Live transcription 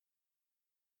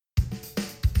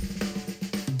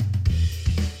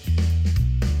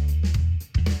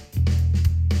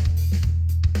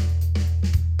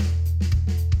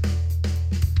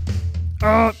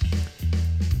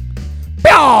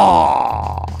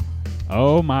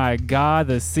my God,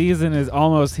 the season is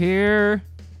almost here.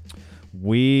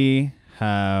 We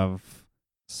have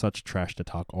such trash to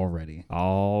talk already.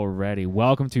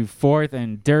 Welcome to Fourth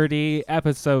and Dirty,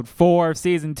 episode 4 of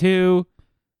season 2.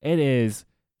 It is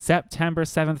September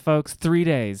 7th, folks. 3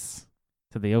 days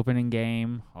to the opening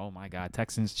game. Oh my God,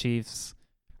 Texans Chiefs.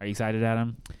 Are you excited,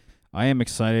 Adam? I am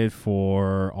excited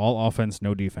for all offense,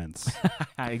 no defense.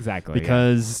 Exactly.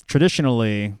 Because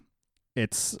traditionally,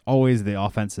 it's always the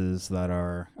offenses that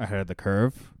are ahead of the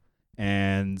curve,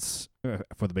 and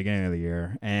for the beginning of the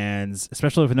year, and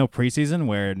especially with no preseason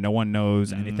where no one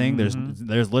knows anything.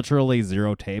 There's literally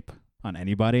zero tape on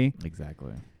anybody.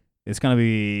 Exactly. It's gonna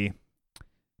be,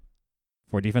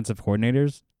 for defensive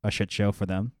coordinators, a shit show for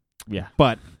them. Yeah.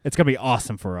 But it's gonna be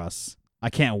awesome for us. I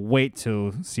can't wait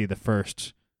to see the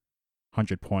first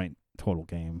 100-point total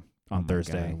game on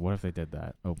Thursday. God. What if they did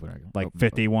that opener? Like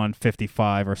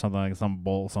 51-55 or something, like some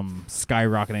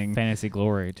skyrocketing fantasy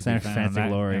glory. Fantasy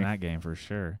glory in that game for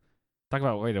sure. Talk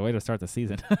about way to start the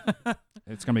season.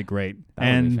 It's gonna be great.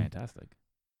 That would be fantastic.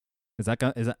 Is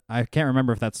that I can't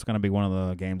remember if that's gonna be one of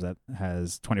the games that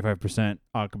has 25%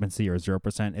 occupancy or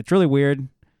 0%. It's really weird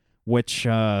which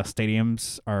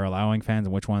stadiums are allowing fans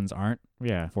and which ones aren't.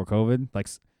 Yeah. For COVID, like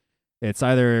it's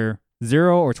either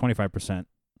 0 or 25%.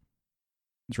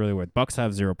 It's really weird. Bucks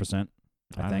have 0%.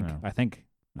 I think.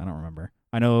 I don't remember.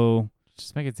 I know.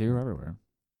 Just make it 0 everywhere.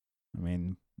 I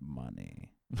mean,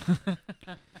 money.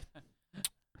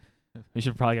 We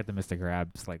should probably get the Mr.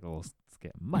 Krabs like little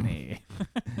skit. Money. money.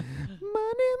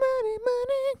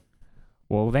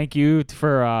 Well, thank you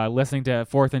for listening to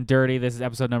Fourth and Dirty. This is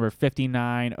episode number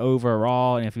 59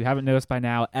 overall. And if you haven't noticed by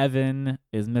now, Evan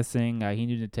is missing. He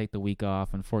needed to take the week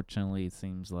off. Unfortunately, it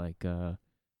seems like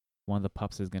one of the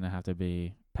pups is going to have to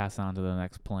be passed on to the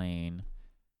next plane.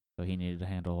 So he needed to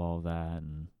handle all of that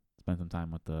and spend some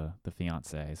time with the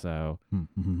fiance. So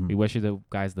we wish you the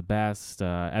guys the best.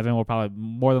 Evan will probably,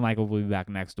 more than likely, will be back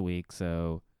next week.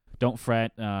 So don't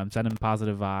fret. Send him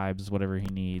positive vibes, whatever he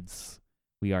needs.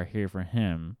 We are here for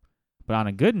him. But on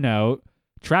a good note,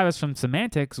 Travis from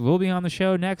Semantics will be on the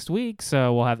show next week.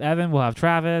 So we'll have Evan, we'll have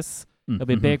Travis. It'll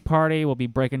be a big party. We'll be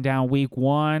breaking down week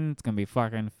 1. It's going to be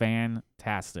fucking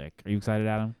fantastic. Are you excited,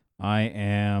 Adam? I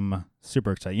am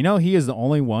super excited. You know, he is the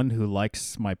only one who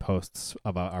likes my posts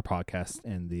about our podcast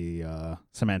in the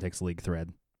Semantics League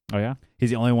thread. Oh, yeah?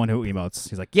 He's the only one who emotes.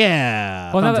 He's like,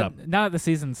 yeah, well, thumbs up. Now that the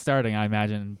season's starting, I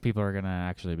imagine people are going to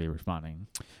actually be responding.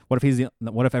 What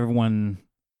if everyone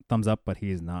thumbs up, but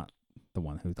he's not the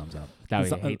one who thumbs up? That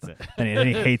he hates it. Then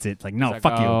he hates it. It's like, no,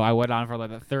 fuck you. Oh, I went on for like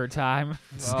the 3rd time.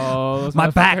 Oh,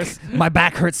 my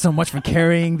back hurts so much from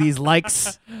carrying these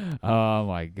likes. Oh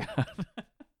my God.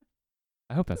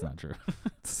 I hope that's not true.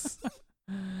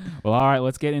 Well, all right,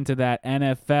 let's get into that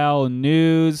NFL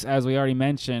news. As we already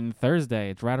mentioned,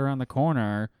 Thursday, it's right around the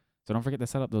corner, so don't forget to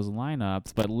set up those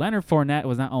lineups. But Leonard Fournette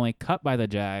was not only cut by the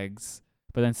Jags,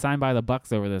 but then signed by the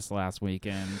Bucks over this last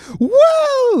weekend.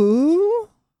 Whoa!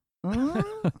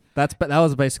 That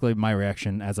was basically my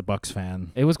reaction as a Bucks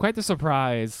fan. It was quite the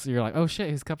surprise. You're like, oh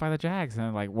shit, he's cut by the Jags,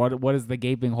 and like, what is the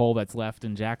gaping hole that's left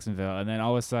in Jacksonville? And then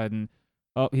all of a sudden,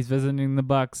 oh, he's visiting the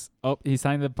Bucks. Oh, he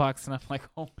signed the Bucks, and I'm like,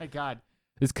 oh my God,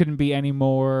 this couldn't be any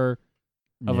more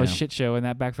of a shit show in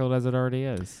that backfield as it already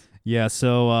is. Yeah.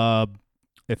 So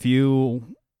if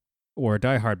you were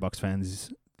diehard Bucks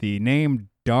fans, the name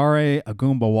Dare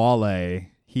Ogunbowale,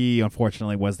 he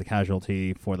unfortunately was the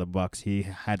casualty for the Bucks. He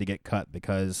had to get cut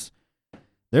because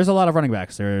there's a lot of running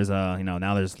backs. There's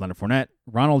now there's Leonard Fournette,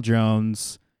 Ronald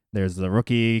Jones. There's the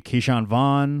rookie Keyshawn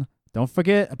Vaughn. Don't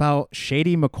forget about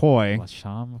Shady McCoy. Well,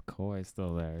 Sean McCoy is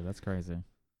still there. That's crazy.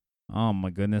 Oh my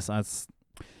goodness,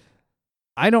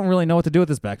 I don't really know what to do with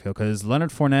this backfield because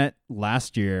Leonard Fournette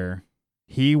last year,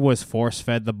 he was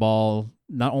force-fed the ball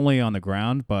not only on the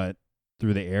ground but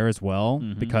through the air as well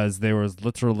because there was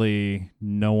literally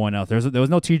no one else. There was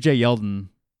no T.J. Yeldon.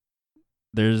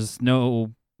 There's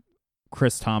no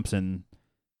Chris Thompson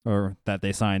or that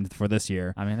they signed for this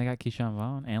year. I mean, they got Keyshawn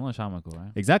Vaughn and LaShawn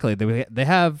McCoy. Exactly. They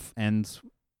have, and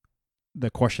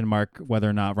the question mark whether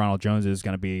or not Ronald Jones is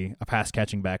going to be a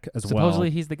pass-catching back as well. Supposedly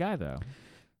he's the guy, though.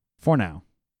 For now.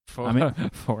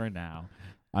 For now.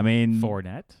 I mean...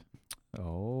 Fournette?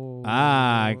 Oh.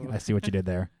 I see what you did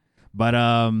there. But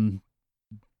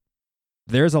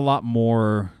there's a lot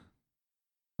more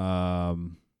higher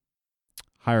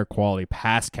quality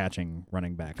pass-catching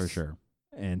running backs. For sure.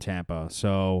 In Tampa.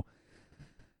 So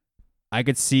I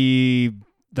could see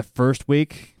the first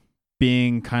week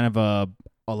being kind of a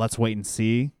let's wait and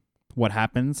see what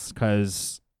happens,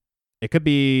 because it could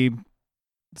be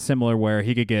similar where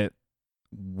he could get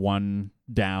one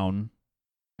down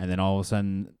and then all of a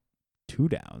sudden 2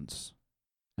 downs.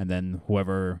 And then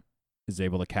whoever is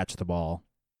able to catch the ball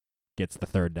gets the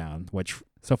 3rd down, which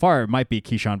so far it might be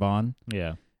Keyshawn Vaughn.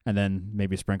 Yeah. And then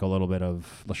maybe sprinkle a little bit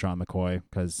of LaShawn McCoy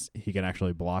because he can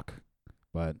actually block.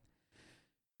 But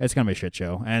it's going to be a shit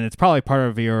show. And it's probably part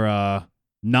of your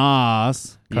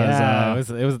NAS. Yeah,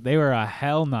 it was. They were a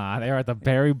hell nah. They were at the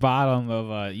very bottom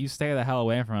of. You stay the hell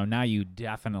away from them. Now you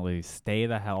definitely stay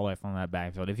the hell away from that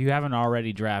backfield. If you haven't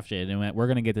already drafted, and we're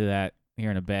gonna get to that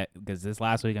here in a bit because this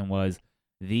last weekend was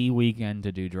the weekend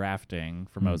to do drafting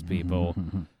for most people.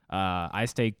 I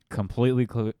stay completely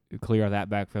clear of that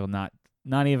backfield. Not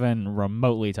even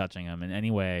remotely touching them in any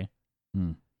way.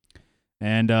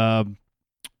 And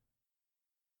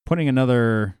putting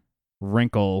another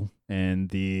wrinkle in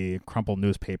the crumpled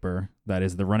newspaper that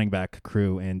is the running back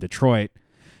crew in Detroit.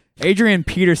 Adrian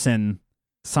Peterson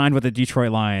signed with the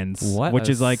Detroit Lions, which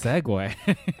is like segue.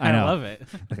 I know. love it.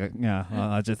 Yeah, well,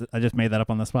 I just made that up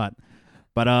on the spot.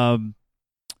 But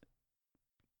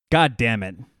God damn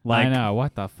it. Like, I know,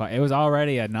 what the fuck. It was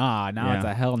already a nah. Now it's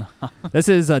a hell nah. This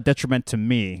is a detriment to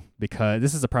me because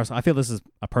this is I feel this is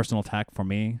a personal attack for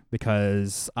me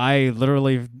because I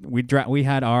literally we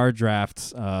had our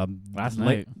drafts last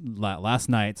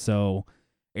night. So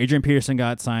Adrian Peterson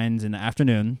got signed in the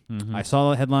afternoon. Mm-hmm. I saw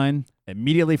the headline,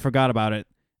 immediately forgot about it,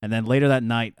 and then later that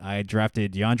night I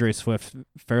drafted DeAndre Swift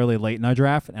fairly late in our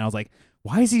draft, and I was like,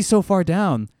 why is he so far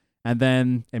down? And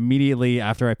then immediately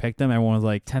after I picked him, everyone was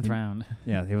like... 10th round.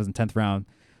 Yeah, he was in 10th round.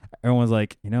 Everyone was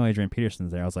like, Adrian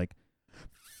Peterson's there. I was like,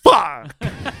 fuck!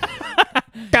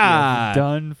 God!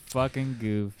 Done fucking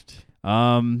goofed.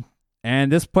 And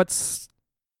this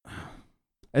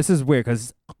is weird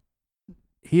because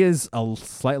he is a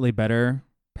slightly better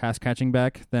pass-catching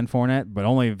back than Fournette, but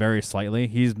only very slightly.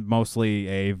 He's mostly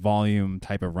a volume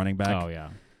type of running back. Oh, yeah.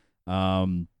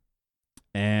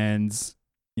 And...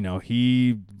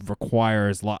 he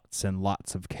requires lots and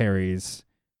lots of carries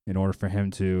in order for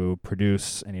him to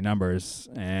produce any numbers.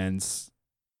 And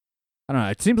I don't know.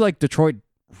 It seems like Detroit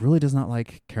really does not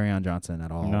like Kerryon Johnson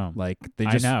at all. No. Like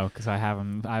I know because I have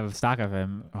him. I have a stock of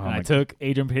him. And I took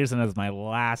Adrian Peterson as my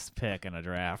last pick in a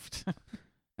draft.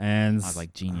 And I was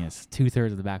like, genius.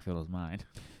 2/3 of the backfield is mine.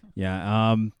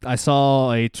 Yeah. I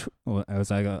saw it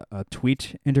was like a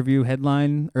tweet interview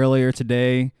headline earlier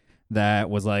today that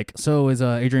was like, so is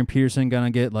Adrian Peterson going to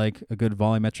get like a good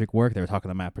volumetric work? They were talking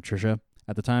to Matt Patricia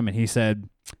at the time, and he said,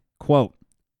 quote,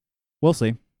 we'll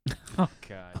see. Oh,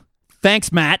 God.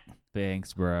 Thanks, Matt.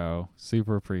 Thanks, bro.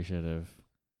 Super appreciative.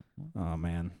 Oh,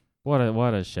 man. What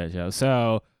a shit show.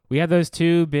 So we had those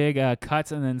 2 big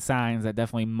cuts and then signs that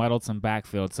definitely muddled some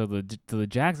backfield. So the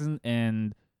Jackson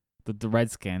and the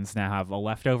Redskins now have a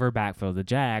leftover backfield. The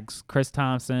Jags, Chris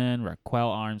Thompson, Raquel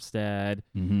Armstead.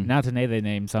 Mm-hmm. Now today they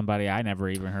named somebody I never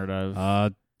even heard of.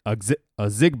 A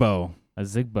Zigbo. A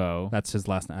Zigbo. That's his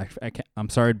last name. I'm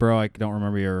sorry, bro. I don't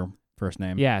remember your first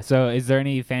name. Yeah. So is there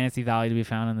any fantasy value to be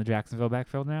found in the Jacksonville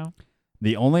backfield now?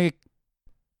 The only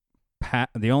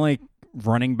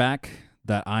running back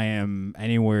that I am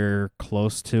anywhere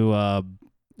close to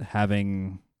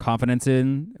having confidence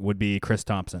in would be Chris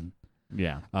Thompson.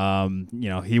 Yeah.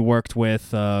 He worked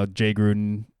with Jay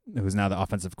Gruden, who's now the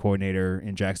offensive coordinator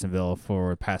in Jacksonville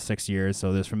for the past 6 years.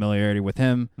 So there's familiarity with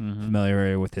him,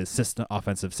 familiarity with his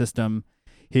offensive system.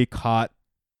 He caught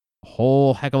a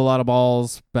whole heck of a lot of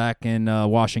balls back in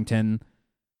Washington.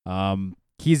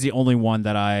 He's the only one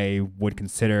that I would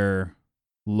consider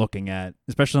looking at,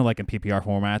 especially like in PPR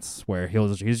formats where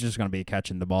he's just going to be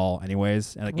catching the ball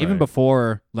anyways. And even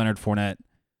before Leonard Fournette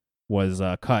was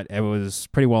cut, it was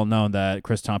pretty well known that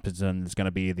Chris Thompson is going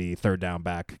to be the 3rd down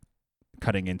back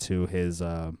cutting into his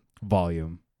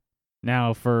volume.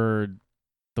 Now for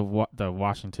the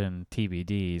Washington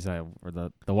TBDs, or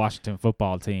the Washington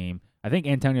football team, I think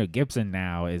Antonio Gibson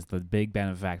now is the big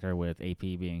benefactor with AP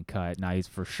being cut. Now he's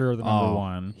for sure the number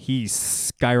 1. He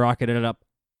skyrocketed up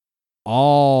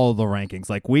all the rankings.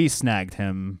 Like we snagged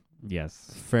him.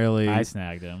 Yes. Fairly. I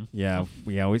snagged him. Yeah.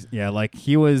 Like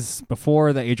he was,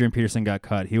 before the Adrian Peterson got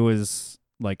cut, he was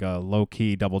like a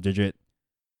low-key double-digit,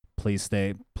 please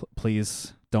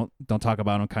don't talk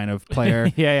about him kind of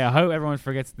player. Yeah. I hope everyone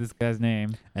forgets this guy's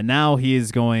name. And now he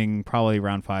is going probably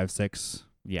around 5-6.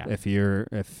 Yeah. If you're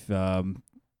in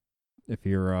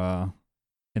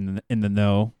the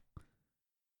know.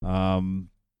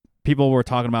 People were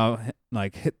talking about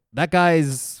like that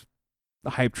guy's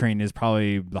hype train is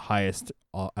probably the highest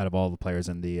out of all the players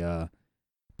in the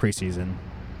preseason.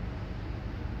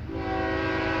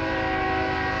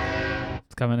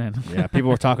 It's coming in. Yeah, people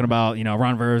were talking about,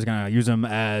 Ron Rivera is going to use him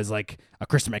as like a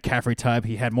Christian McCaffrey type.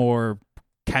 He had more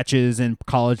catches in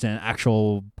college than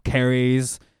actual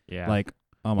carries. Yeah. Like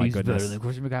Oh my He's better goodness. than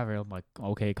Christian McCaffrey. I'm like,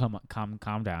 okay, calm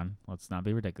down. Let's not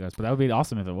be ridiculous. But that would be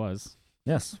awesome if it was.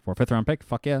 Yes, for a 5th round pick.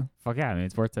 Fuck yeah. Fuck yeah! I mean,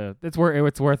 it's worth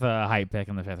a hype pick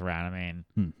in the 5th round. I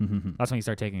mean, that's when you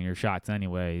start taking your shots,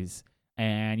 anyways.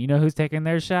 And you know who's taking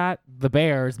their shot? The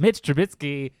Bears. Mitch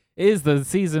Trubisky is the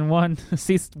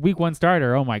week 1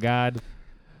 starter. Oh my God!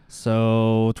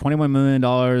 So $21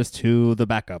 million to the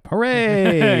backup.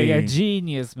 Hooray! Yeah,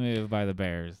 genius move by the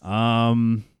Bears.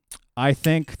 I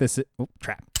think this is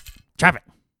traffic.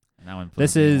 That one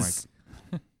This didn't is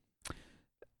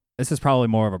this is probably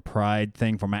more of a pride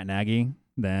thing for Matt Nagy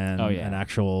than an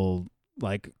actual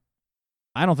like.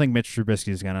 I don't think Mitch Trubisky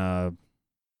is gonna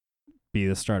be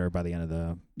the starter by the end of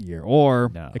the year,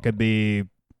 or it could be.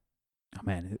 Oh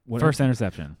man! First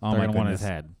interception. Oh They're my gonna want his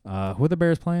goodness. head. Who are the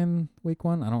Bears playing week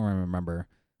 1? I don't remember.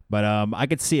 But I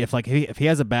could see if he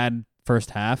has a bad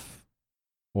first half,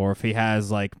 or if he has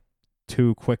like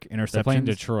 2 quick interceptions. They're playing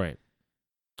Detroit.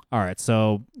 All right,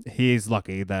 so he's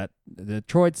lucky that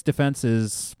Detroit's defense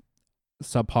is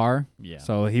subpar. Yeah.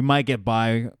 So he might get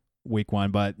by week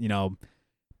 1, but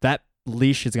that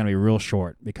leash is gonna be real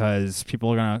short because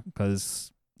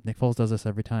because Nick Foles does this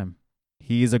every time.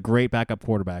 He's a great backup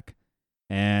quarterback.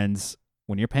 And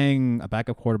when you're paying a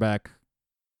backup quarterback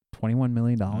 $21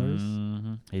 million,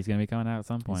 he's going to be coming out at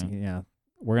some point. Yeah,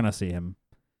 we're going to see him.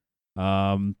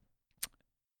 I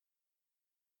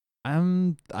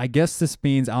guess this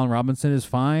means Allen Robinson is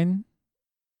fine.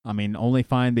 I mean, only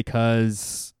fine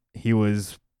because he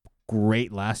was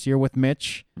great last year with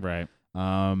Mitch. Right.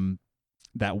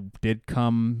 That did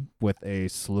come with a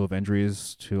slew of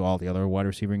injuries to all the other wide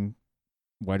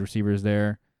receivers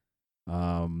there.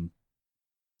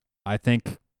 I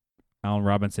think Allen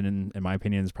Robinson, in my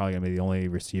opinion, is probably going to be the only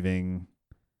receiving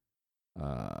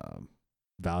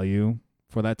value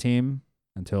for that team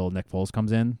until Nick Foles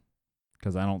comes in,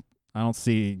 because I don't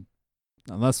see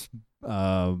unless.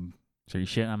 So you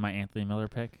shitting on my Anthony Miller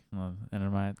pick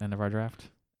end of our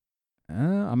draft?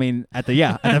 I mean, at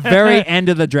the very end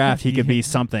of the draft, he could be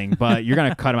something, but you're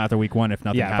gonna cut him after week 1 if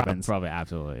nothing happens. Probably,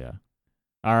 absolutely, yeah.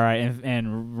 All right,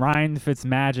 and Ryan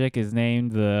Fitzmagic is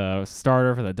named the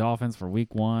starter for the Dolphins for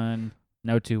week 1.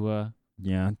 No Tua.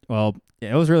 Yeah, well,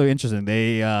 it was really interesting.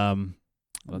 They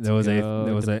there was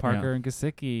a Parker and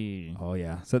Gesicki. Oh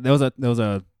yeah, so there was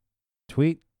a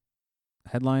tweet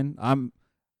headline.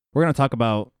 We're gonna talk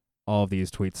about all of these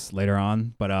tweets later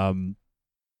on, but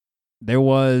there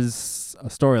was a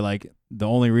story like the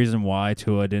only reason why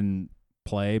Tua didn't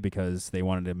play because they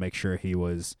wanted to make sure he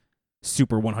was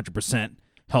super 100%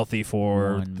 healthy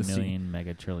for 1 million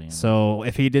mega trillion. So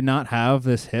if he did not have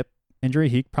this hip injury,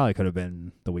 he probably could have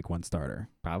been the week 1 starter.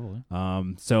 Probably.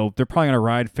 So they're probably gonna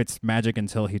ride Fitzmagic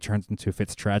until he turns into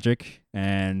Fitztragic,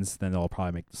 and then they'll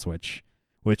probably make the switch,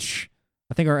 which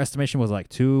I think our estimation was like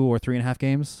 2 or 3.5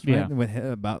 games. Right? Yeah. With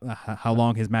about how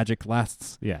long his magic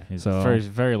lasts. Yeah. He's very,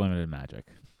 very limited magic.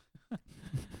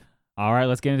 All right,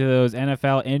 let's get into those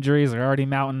NFL injuries. They're already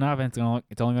mounting up, and it's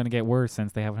only going to get worse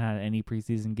since they haven't had any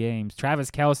preseason games.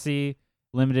 Travis Kelce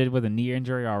limited with a knee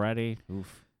injury already.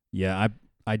 Oof. Yeah,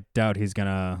 I doubt he's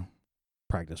gonna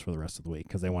practice for the rest of the week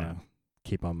because they want to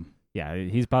keep him. Yeah,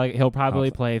 he'll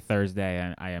probably play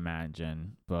Thursday, I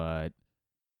imagine, but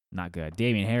not good.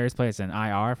 Damian Harris plays an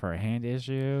IR for a hand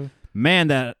issue. Man,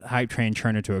 that hype train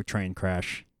turned into a train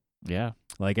crash. Yeah.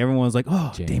 Like everyone was like,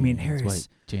 "Oh, James Damian Harris, White,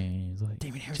 James White,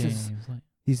 Damian Harris James White.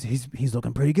 he's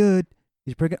looking pretty good.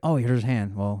 He's pretty good. Oh, here's his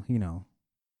hand. Well, he'll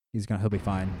be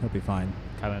fine. He'll be fine.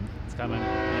 It's coming.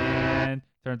 And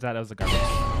turns out it was a garbage.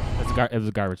 It was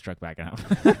a garbage truck backing up.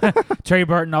 Trey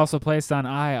Burton also placed on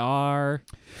IR.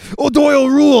 O'Doyle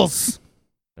rules.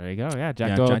 There you go. Yeah,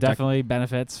 Jack Doyle definitely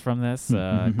benefits from this.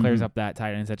 Clears up that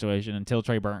tight end situation until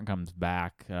Trey Burton comes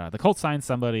back. The Colts signed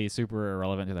somebody super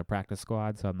irrelevant to their practice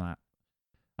squad, so I'm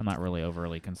not really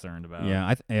overly concerned about.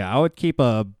 Yeah, I would keep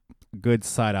a good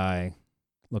side eye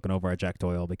looking over at Jack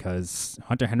Doyle because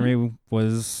Hunter Henry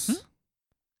was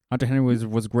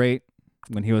great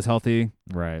when he was healthy.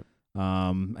 Right.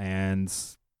 And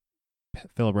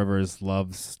Phillip Rivers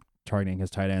loves targeting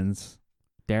his tight ends.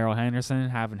 Darrell Henderson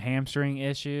having hamstring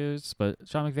issues, but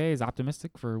Sean McVay is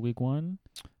optimistic for week 1.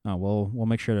 Oh, we'll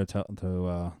make sure to let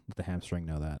the hamstring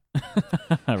know that.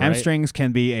 Right? Hamstrings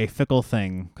can be a fickle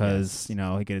thing because he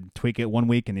could tweak it 1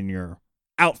 week and then you're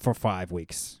out for 5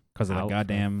 weeks because of the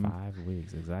goddamn 5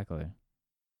 weeks. Exactly.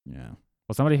 Yeah.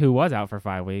 Well, somebody who was out for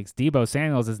 5 weeks, Deebo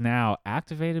Samuels, is now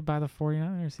activated by the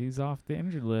 49ers. He's off the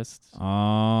injured list.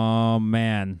 Oh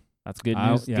man. That's good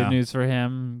news. Good news for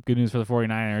him. Good news for the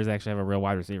 49ers. They actually have a real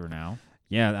wide receiver now.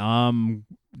 Yeah.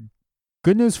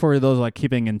 good news for those like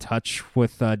keeping in touch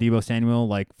with Deebo Samuel,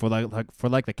 like for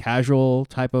the casual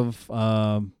type of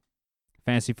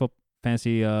fantasy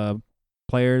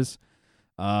players.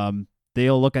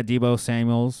 They'll look at Deebo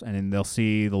Samuels and then they'll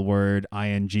see the word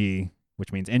ing,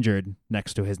 which means injured,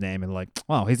 next to his name, and like,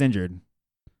 wow, he's injured.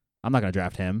 I'm not gonna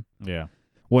draft him. Yeah.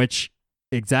 Which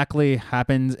exactly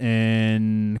happens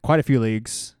in quite a few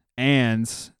leagues,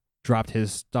 and dropped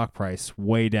his stock price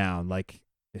way down. Like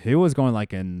he was going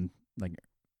like in like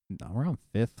around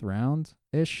 5th round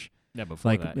ish. Yeah,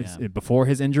 before that, before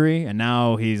his injury, and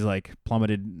now he's like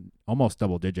plummeted almost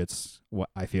double digits. What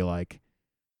I feel like,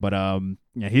 but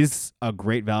yeah, he's a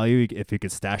great value if you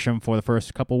could stash him for the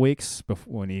first couple weeks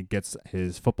before when he gets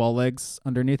his football legs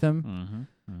underneath him.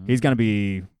 Mm-hmm. He's gonna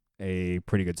be a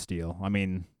pretty good steal. I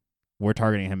mean, we're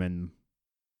targeting him in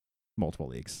multiple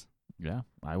leagues. Yeah,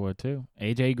 I would too.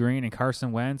 AJ Green and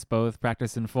Carson Wentz both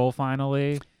practicing full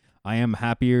finally. I am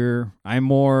happier. I'm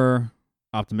more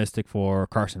optimistic for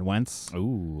Carson Wentz.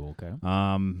 Ooh, okay.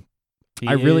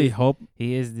 I really hope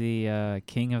he is the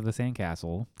king of the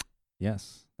sandcastle.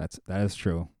 Yes, that is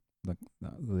true.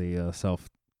 The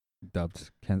self-dubbed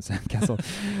sandcastle,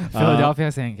 Philadelphia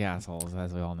Sandcastles,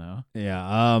 as we all know.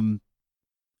 Yeah.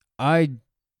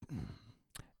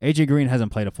 AJ Green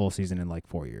hasn't played a full season in like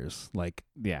 4 years. Like,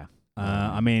 yeah.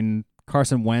 I mean,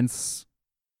 Carson Wentz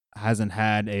hasn't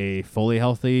had a fully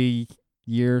healthy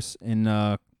years in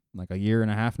like a year and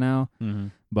a half now. Mm-hmm.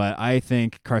 But I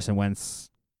think Carson Wentz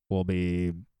will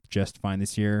be just fine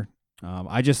this year.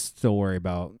 I just still worry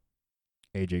about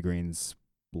AJ Green's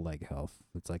leg health.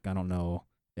 It's like I don't know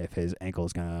if his ankle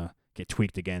is gonna get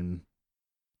tweaked again.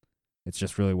 It's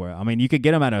just really where I mean, you could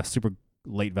get him at a super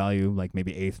late value, like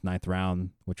maybe 8th, 9th round,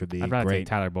 which would be I'd rather great. take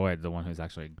Tyler Boyd, the one who's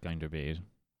actually going to be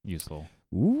useful.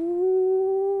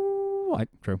 Ooh,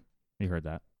 true. You heard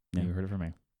that. Yeah. You heard it from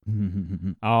me.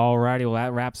 Alrighty, well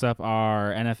that wraps up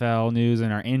our NFL news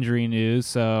and our injury news.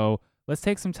 So let's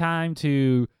take some time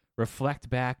to reflect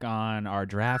back on our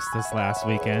drafts this last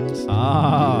weekend.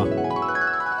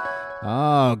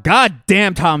 Oh, god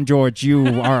damn, Tom George,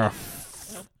 you are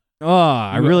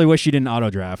I really wish you didn't auto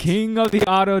draft. King of the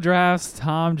auto drafts,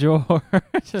 Tom George.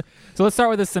 So let's start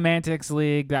with the Semantics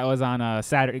League. That was on a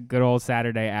good old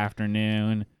Saturday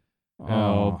afternoon.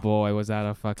 Oh boy, was that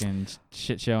a fucking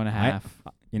shit show and a half.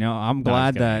 I'm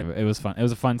glad that it was fun. It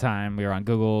was a fun time. We were on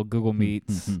Google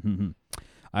Meets.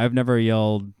 I've never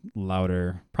yelled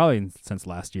louder, probably since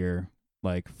last year,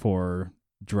 like for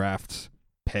draft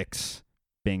picks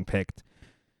being picked.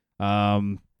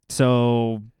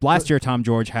 So last year, Tom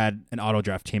George had an auto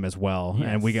draft team as well,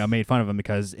 and we got made fun of him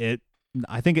because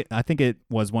I think it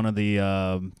was one of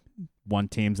the one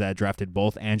teams that drafted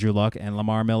both Andrew Luck and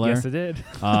Lamar Miller. Yes, it did.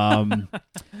 On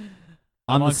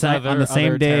the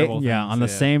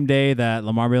same day that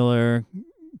Lamar Miller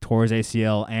tore his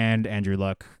ACL and Andrew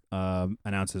Luck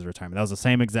announced his retirement. That was the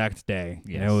same exact day.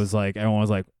 Yes. And it was like everyone was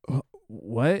like,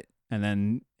 "What?" And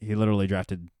then he literally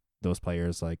drafted those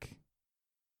players like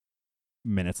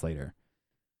minutes later.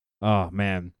 Oh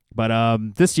man. But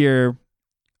this year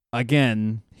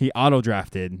again, he auto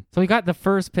drafted. So he got the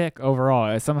first pick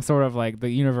overall. It's some sort of like the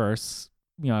universe,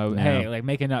 hey, like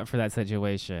making up for that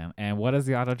situation. And what does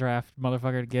the auto draft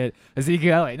motherfucker get?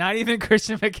 Ezekiel Elliott, not even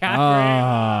Christian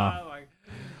McCaffrey.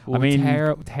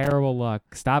 Terrible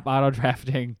luck. Stop auto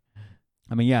drafting.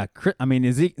 I mean, yeah.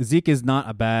 Zeke is not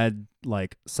a bad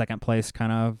like second place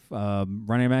kind of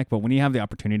running back, but when you have the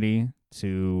opportunity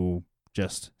to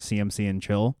just CMC and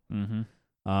chill. Mm-hmm.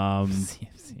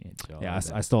 CMC and chill. Yeah,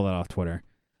 I stole that off Twitter.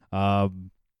 I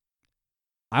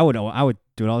would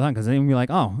do it all the time because then you'd be like,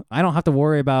 oh, I don't have to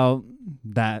worry about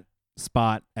that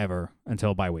spot ever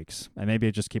until bye weeks, and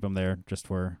maybe just keep him there just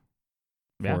for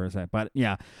that. But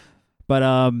yeah.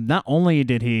 But not only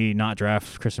did he not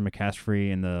draft Christian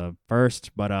McCaffrey in the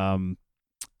first, but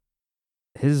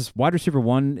his wide receiver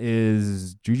 1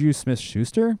 is Juju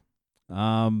Smith-Schuster.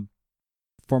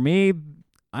 For me,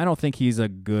 I don't think he's a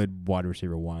good wide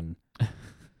receiver 1.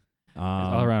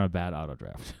 All around a bad auto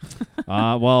draft.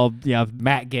 Well, yeah,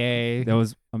 Matt Gay. There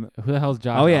was who the hell's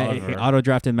Josh? Oh yeah, Oliver? He auto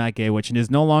drafted Matt Gay, which is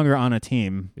no longer on a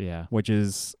team. Yeah, which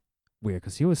is weird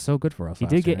because he was so good for us. He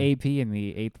did get AP in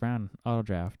the 8th round auto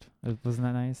draft. Wasn't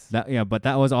that nice? But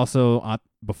that was also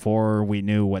before we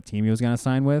knew what team he was going to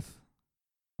sign with.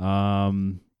 Oh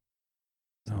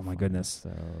my goodness,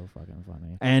 so fucking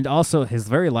funny. And also his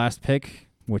very last pick,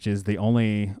 which is the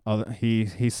only other,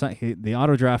 the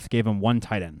auto draft gave him one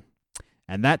tight end,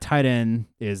 and that tight end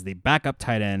is the backup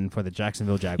tight end for the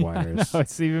Jacksonville Jaguars.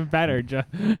 It's even better.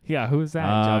 Who's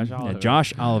that? Josh Oliver.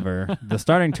 Josh Oliver. The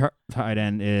starting tight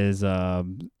end is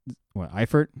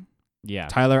Eifert. Yeah,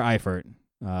 Tyler Eifert.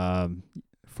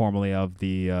 formerly of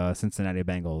the Cincinnati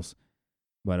Bengals.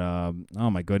 But oh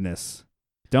my goodness,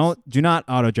 do not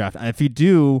auto draft. If you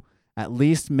do, at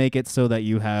least make it so that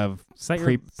you have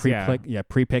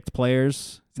pre-picked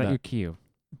players. Set your queue.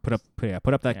 Put up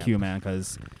that queue, man,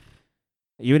 because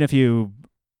even if the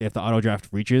auto draft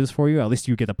reaches for you, at least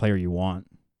you get the player you want.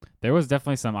 There was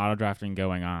definitely some auto drafting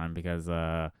going on because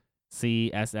CSS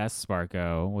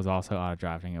Sparko was also auto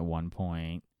drafting at one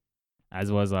point. As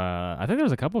was I think there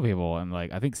was a couple of people, and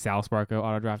I think Sal Sparko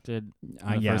auto drafted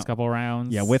in the first couple of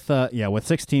rounds. Yeah, with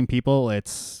 16 people,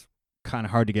 it's kind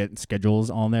of hard to get schedules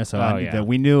on there. So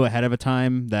we knew ahead of a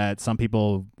time that some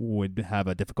people would have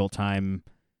a difficult time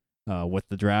with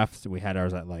the draft. We had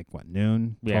ours at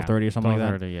noon, 12:30 or something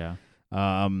like that. Yeah.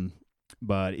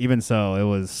 But even so, it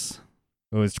was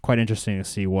quite interesting to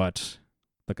see what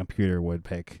the computer would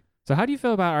pick. So how do you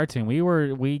feel about our team?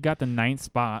 We got the 9th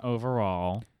spot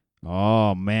overall.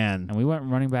 Oh man! And we went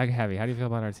running back heavy. How do you feel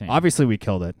about our team? Obviously, we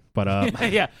killed it, but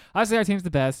yeah, obviously our team's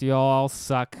the best. You all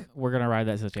suck. We're gonna ride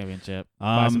that to the championship.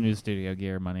 Buy some new studio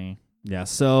gear, money. Yeah.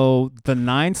 So the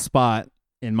 9th spot,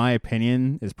 in my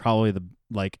opinion, is probably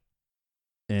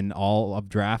in all of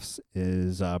drafts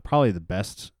is probably the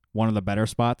best. One of the better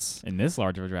spots in this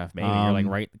large of a draft. Maybe you're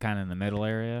right kind of in the middle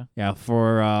area. Yeah.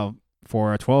 For a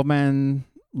 12-man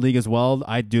league as well,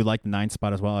 I do like the 9th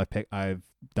spot as well. I've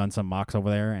done some mocks over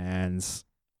there, and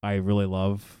I really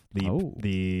love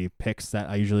the picks that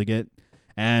I usually get.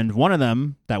 And one of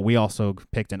them that we also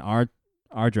picked in our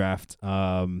draft,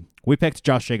 we picked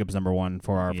Josh Jacobs number 1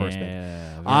 for our first pick.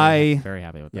 Very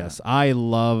happy with that. Yes, I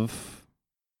love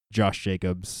Josh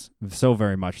Jacobs so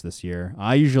very much this year.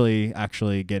 I usually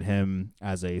actually get him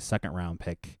as a 2nd round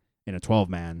pick in a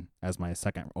 12-man as my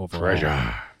 2nd overall.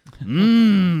 Treasure.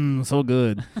 So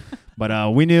good.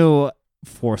 But we knew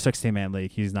for 16-man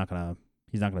league he's not gonna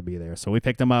be there. So we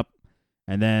picked him up,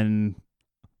 and then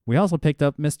we also picked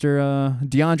up Mr.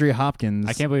 DeAndre Hopkins.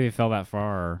 I can't believe he fell that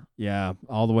far. Yeah,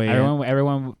 all the way.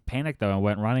 Everyone panicked though and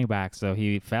went running back, so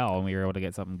he fell, and we were able to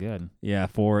get something good. Yeah,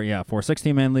 for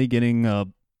 16-man league, getting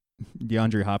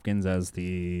DeAndre Hopkins as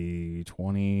the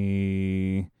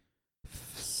 27th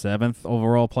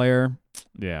overall player.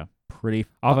 Yeah. Pretty.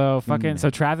 So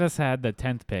Travis had the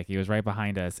 10th pick. He was right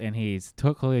behind us, and he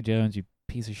took Julio Jones. You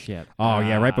piece of shit. Oh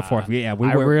yeah, right before. Yeah,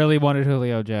 I really wanted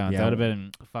Julio Jones. That would have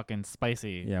been fucking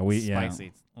spicy. Yeah,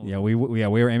 spicy. We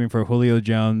were aiming for Julio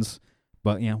Jones,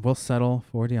 but we'll settle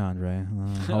for DeAndre.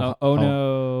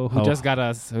 Who just got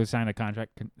us? Who signed a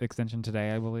contract extension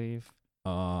today, I believe.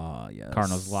 Yes.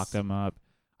 Cardinals locked him up.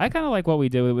 I kind of like what we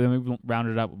did. We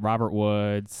rounded up Robert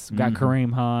Woods. We got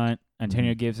Kareem Hunt.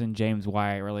 Antonio Gibson, James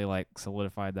White really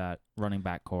solidified that running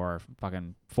back core.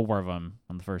 Fucking 4 of them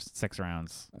on the first 6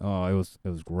 rounds. Oh, it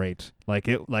was great. I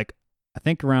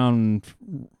think round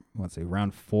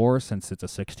 4, since it's a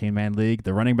 16-man league,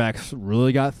 the running backs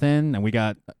really got thin, and we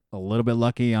got a little bit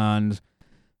lucky on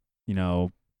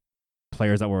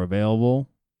players that were available.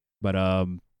 But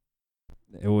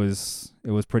it was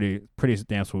pretty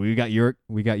damn sweet. We got your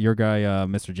guy,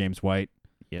 Mr. James White.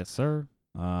 Yes, sir.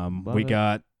 We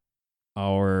got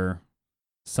our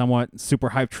somewhat super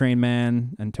hype train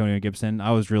man, Antonio Gibson.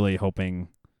 I was really hoping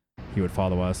he would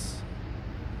follow us.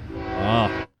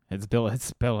 Oh, it's built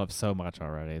up so much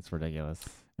already. It's ridiculous.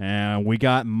 And we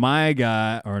got my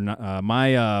guy,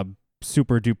 my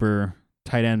super duper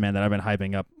tight end man that I've been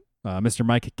hyping up, Mr.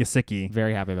 Mike Gesicki.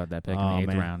 Very happy about that pick in the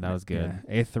 8th round. That was good.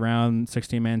 Yeah. 8th round,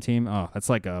 16-man team. Oh, that's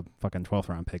like a fucking 12th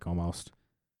round pick almost.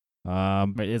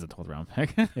 But it is a 12th round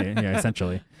pick. yeah,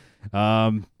 essentially.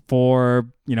 For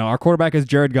our quarterback is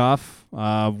Jared Goff.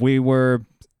 We were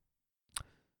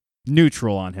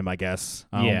neutral on him, I guess.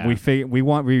 We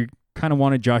kind of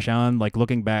wanted Josh Allen.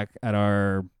 Looking back at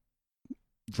our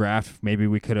draft, maybe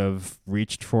we could have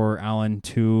reached for Allen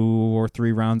 2 or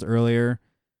 3 rounds earlier.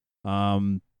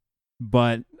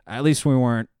 But at least we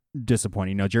weren't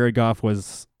disappointed. Jared Goff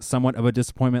was somewhat of a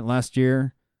disappointment last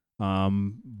year.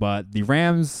 But the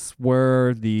Rams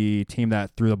were the team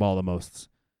that threw the ball the most.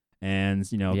 And,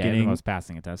 getting the most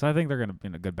passing attempts. So I think they're going to be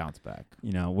in a good bounce back.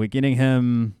 We're getting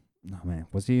him. Oh, man.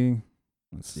 Was he?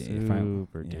 Let's see.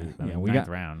 Super duper. We got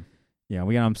round. Yeah,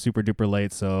 we got him super duper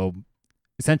late. So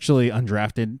essentially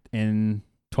undrafted in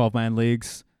 12-man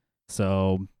leagues.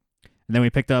 So, and then we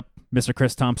picked up Mr.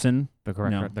 Chris Thompson. The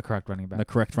correct running back. The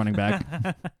correct running back.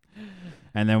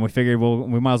 And then we figured,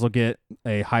 we might as well get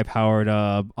a high-powered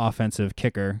offensive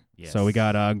kicker. Yes. So we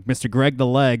got Mr. Greg the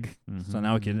Leg. Mm-hmm. So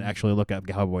now we can actually look at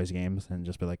Cowboys games and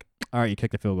just be like, all right, you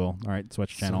kicked the field goal. All right,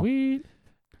 switch channel. Sweet.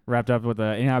 wrapped up with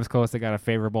the Indianapolis Colts. They got a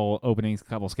favorable opening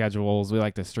couple schedules. We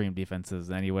like to stream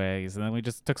defenses anyways. And then we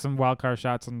just took some wild card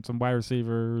shots on some wide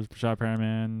receivers, Rashad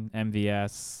Perriman,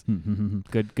 MVS.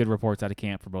 Good reports out of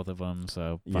camp for both of them.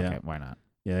 So fuck it, why not?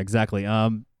 Yeah, exactly.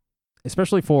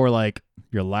 Especially for like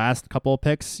your last couple of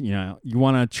picks, you know, you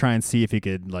want to try and see if you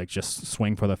could like just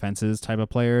swing for the fences type of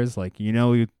players. Like, you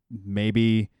know,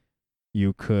 maybe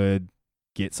you could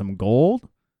get some gold,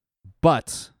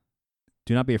 but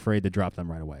do not be afraid to drop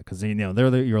them right away because, you know,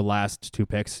 they're your last two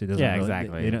picks. It doesn't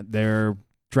exactly. Their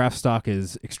draft stock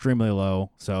is extremely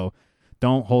low, so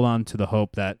don't hold on to the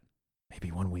hope that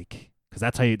maybe 1 week, because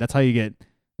that's how you get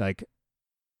like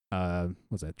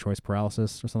was that choice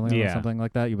paralysis or something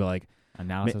like that. You'd be like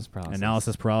analysis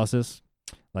paralysis.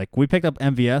 Like, we picked up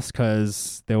MVS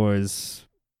because there was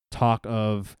talk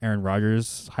of Aaron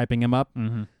Rodgers hyping him up,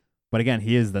 but again,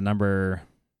 he is the number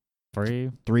 3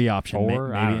 option. 4?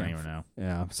 Maybe. I don't even know.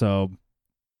 Yeah. So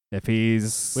if we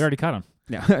already cut him.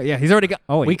 Yeah, he's already got.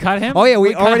 Oh, we cut him. Oh yeah,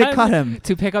 we already cut him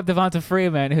to pick up Devonta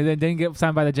Freeman, who then didn't get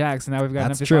signed by the Jags. So now we've got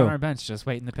an empty spot on our bench, just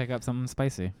waiting to pick up something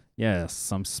spicy. Yes,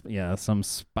 some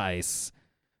spice.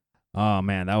 Oh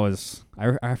man, that was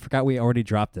I forgot we already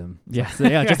dropped him. Yeah, so,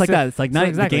 yeah, just like that. It's like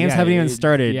the games haven't even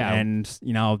started, and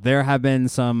you know there have been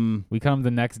some. We cut him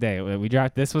the next day. We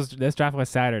draft. This draft was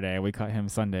Saturday. We cut him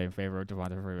Sunday in favor of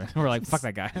Devonta Freeman. We're like, fuck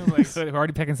that guy. We're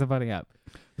already picking somebody up.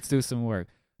 Let's do some work.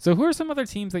 So who are some other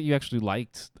teams that you actually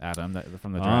liked, Adam,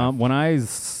 from the draft?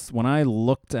 When I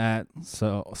looked at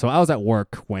so I was at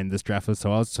work when this draft was,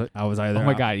 so I was either. Oh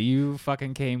my god, you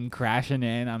fucking came crashing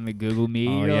in on the Google Meet.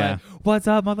 Oh, you're yeah. like, what's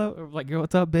up, what's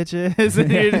up, bitches?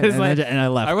 And you're just and I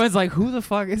left. Everyone's like, who the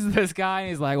fuck is this guy? And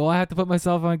he's like, well, I have to put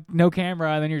myself on no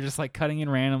camera. And then you're just like cutting in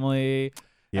randomly.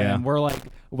 Yeah. And we're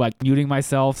like muting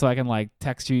myself so I can like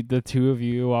text you, the two of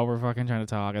you, while we're fucking trying to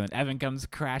talk. And then Evan comes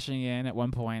crashing in at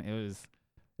one point. It was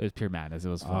pure madness. It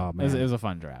was fun. Oh, man. It was a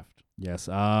fun draft. Yes.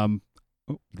 Let's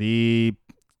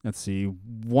see.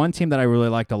 One team that I really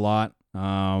liked a lot.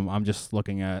 I'm just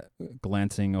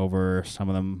glancing over some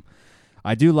of them.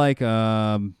 I do like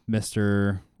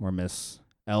Mr. or Miss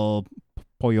El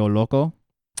Pollo Loco.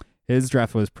 His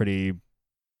draft was pretty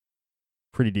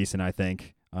decent, I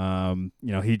think. You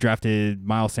know, he drafted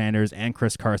Miles Sanders and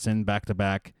Chris Carson back to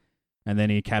back, and then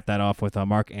he capped that off with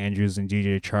Mark Andrews and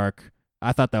DJ Chark.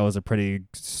 I thought that was a pretty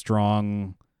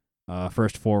strong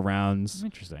first 4 rounds.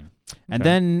 Interesting. And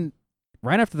then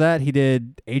right after that, he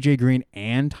did AJ Green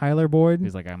and Tyler Boyd.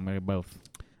 He's like, I'm going to both.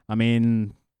 I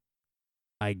mean,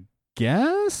 I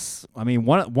guess. I mean,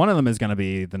 one of them is going to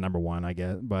be the number 1, I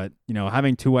guess. But, you know,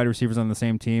 having 2 wide receivers on the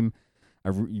same team,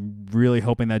 I'm really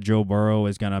hoping that Joe Burrow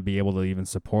is going to be able to even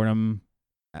support him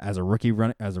as a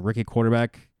rookie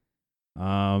quarterback.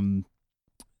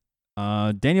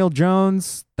 Daniel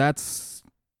Jones, that's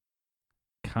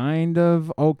kind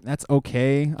of that's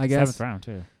okay, I guess. 7th round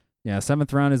too. Yeah,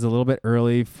 7th round is a little bit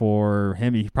early for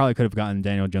him. He probably could have gotten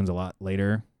Daniel Jones a lot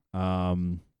later. I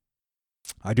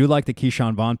do like the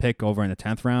Keyshawn Vaughn pick over in the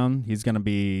 10th round. He's going to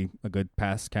be a good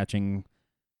pass catching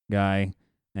guy,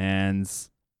 and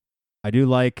I do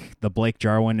like the Blake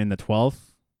Jarwin in the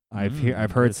 12th.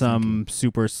 I've heard some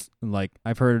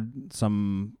I've heard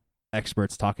some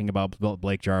experts talking about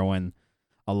Blake Jarwin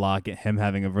a lot, get him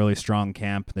having a really strong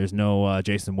camp. There's no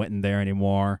Jason Witten there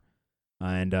anymore,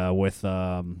 and with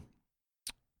I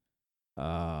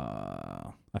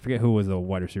forget who was the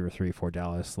wide receiver 3 for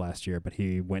Dallas last year, but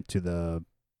he went to the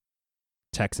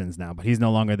Texans now, but he's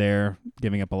no longer there,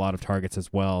 giving up a lot of targets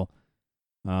as well.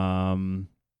 So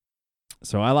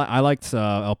I liked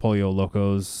El Pollo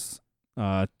Loco's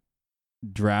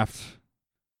draft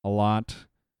a lot.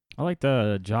 I liked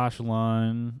Josh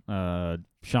Lunn,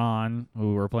 Sean,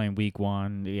 who were playing week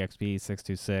 1, EXP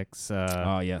 626.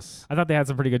 Yes. I thought they had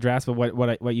some pretty good drafts, but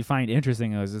what you find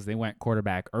interesting is they went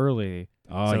quarterback early.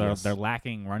 Oh, so yes. They're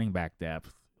lacking running back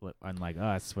depth, unlike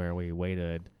us where we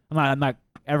waited. I'm not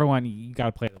everyone, you got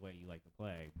to play the way you like to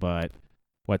play, but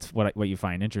what you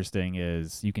find interesting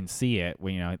is you can see it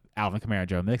when, you know, Alvin Kamara,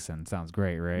 Joe Mixon sounds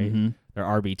great, right? Mm-hmm. Their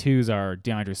RB2s are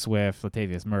DeAndre Swift,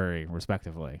 Latavius Murray,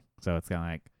 respectively. So it's kind of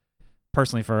like,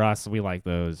 personally for us, we like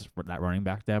that running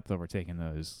back depth over taking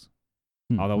those.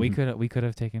 Although we could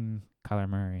have taken Kyler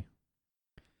Murray.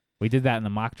 We did that in the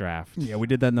mock draft. Yeah, we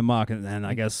did that in the mock, and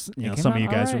I guess some of you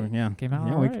guys came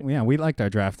out all right. we liked our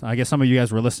draft. I guess some of you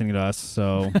guys were listening to us,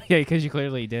 so yeah, because you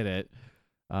clearly did it.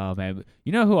 Oh man,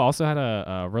 you know who also had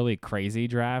a really crazy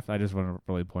draft? I just want to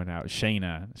really point out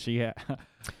Shayna. She had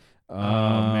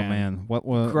man, what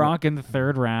was Gronk in the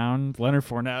 3rd round, Leonard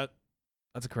Fournette.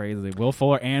 That's crazy. Will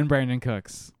Fuller and Brandon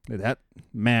Cooks. That's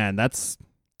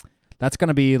That's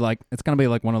gonna be like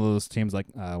one of those teams like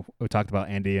we talked about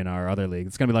Andy in our other league.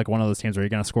 It's gonna be like one of those teams where you're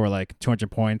gonna score like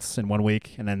 200 points in 1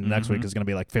 week, and then the next week is gonna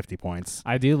be like 50 points.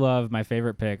 I do love my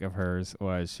favorite pick of hers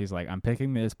was she's like, I'm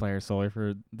picking this player solely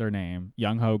for their name,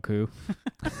 Young Hoku.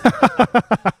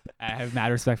 I have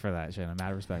mad respect for that, Shannon.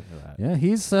 Mad respect for that. Yeah,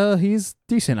 he's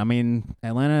decent. I mean,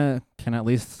 Atlanta can at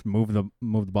least move the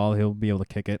ball. He'll be able to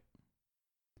kick it.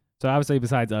 So obviously,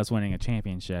 besides us winning a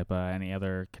championship, any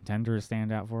other contenders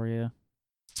stand out for you?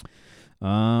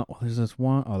 Well, there's this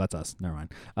one. Oh, that's us. Never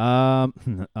mind.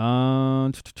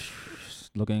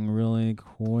 Looking really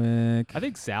quick. I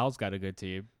think Sal's got a good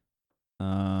team.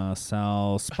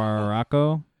 Sal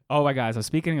Sparacco. Oh my God! So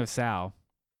speaking of Sal,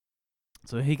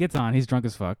 so he gets on. He's drunk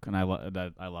as fuck, and I loved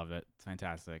it. It's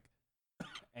fantastic.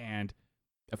 And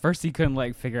at first, he couldn't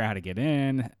like figure out how to get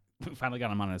in. We finally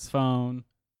got him on his phone,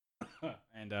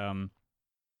 and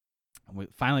we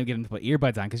finally get him to put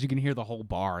earbuds on because you can hear the whole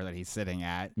bar that he's sitting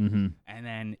at. Mm-hmm. And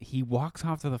then he walks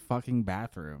off to the fucking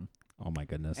bathroom. Oh my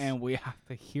goodness. And we have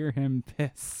to hear him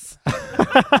piss.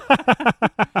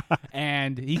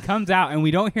 And he comes out, and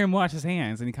we don't hear him wash his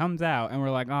hands. And he comes out, and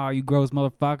we're like, oh, you gross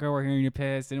motherfucker. We're hearing you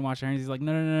piss. Didn't wash your hands. He's like,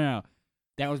 no.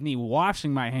 That was me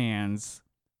washing my hands.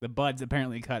 The buds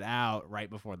apparently cut out right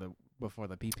before the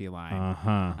pee-pee line.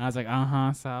 Uh-huh. I was like,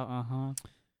 Sal, uh-huh.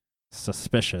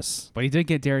 Suspicious. But he did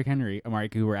get Derrick Henry, Amari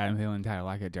Cooper, Adam Thielen, Tyler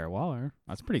Lockett, Darren Waller.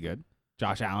 That's pretty good.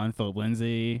 Josh Allen, Philip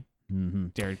Lindsay,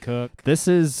 Jared Cook. This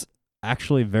is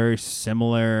actually very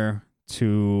similar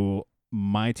to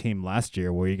my team last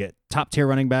year, where you get top-tier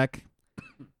running back,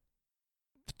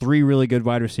 3 really good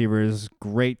wide receivers,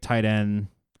 great tight end.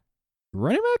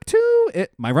 Running back 2?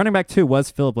 My running back 2 was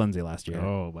Philip Lindsay last year.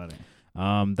 Oh, buddy.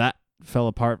 That fell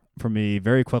apart for me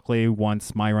very quickly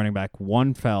once my running back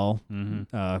 1 fell.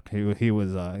 Mm-hmm. He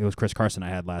was Chris Carson I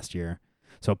had last year.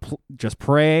 So just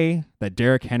pray that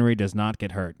Derrick Henry does not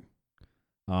get hurt,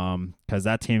 because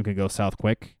that team could go south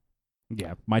quick.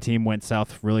 Yeah, my team went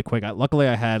south really quick. Luckily,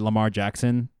 I had Lamar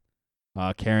Jackson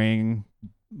carrying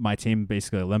my team,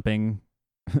 basically limping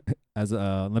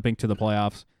limping to the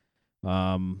playoffs.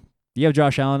 You have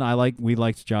Josh Allen. We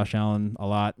liked Josh Allen a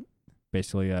lot.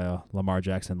 Basically, Lamar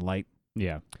Jackson light.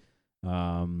 Yeah.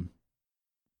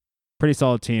 Pretty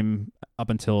solid team up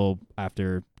until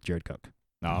after Jared Cook.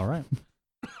 All right.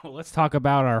 Well, let's talk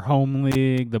about our home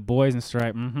league, the boys in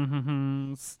stripe.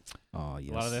 Oh, yes.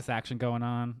 A lot of this action going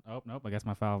on. Oh, nope. I guess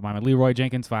my Leroy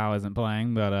Jenkins file isn't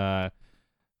playing, but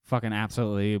fucking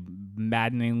absolutely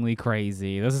maddeningly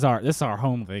crazy. This is our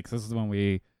home league. This is when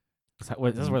this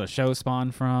is where the show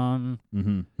spawned from.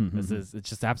 It's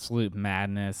just absolute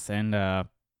madness. And I'll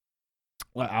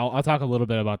talk a little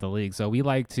bit about the league. So we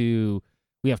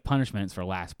have punishments for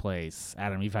last place.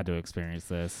 Adam, you've had to experience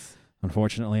this.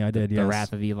 Unfortunately, I did, yes. The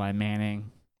wrath of Eli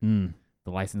Manning. The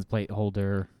license plate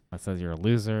holder that says you're a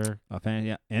loser.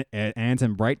 Yeah, and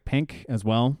in bright pink as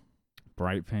well.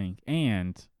 Bright pink.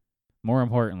 And, more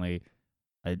importantly,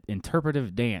 an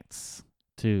interpretive dance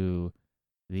to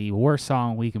the worst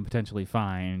song we can potentially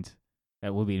find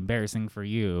that will be embarrassing for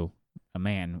you, a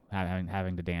man,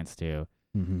 having to dance to.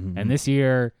 And this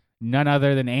year, none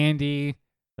other than Andy,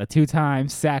 the 2-time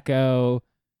Sacco,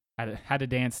 had to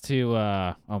dance to,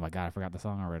 oh my God, I forgot the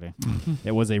song already.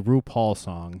 It was a RuPaul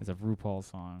song. It's a RuPaul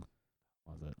song.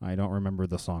 What was it? I don't remember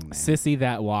the song name. Sissy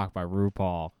That Walk by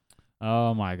RuPaul.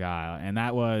 Oh my God. And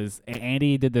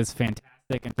Andy did this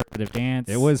fantastic interpretive dance.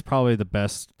 It was probably the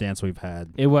best dance we've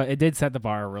had. It did set the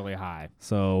bar really high.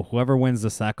 So whoever wins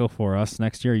the Sacco for us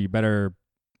next year, you better,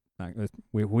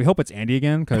 we hope it's Andy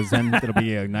again, because then it'll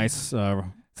be a nice...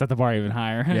 set the bar even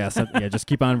higher. Just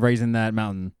keep on raising that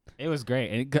mountain. It was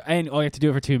great, and all you have to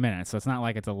do it for 2 minutes, so it's not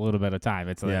like it's a little bit of time.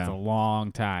 It's a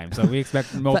long time, so we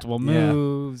expect multiple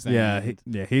moves. He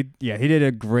did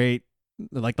a great,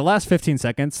 like the last 15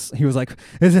 seconds. He was like,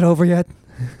 "Is it over yet?"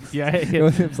 Yeah, it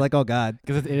was like, "Oh God,"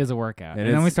 because it is a workout.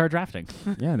 Then we started drafting.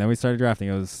 Then we started drafting.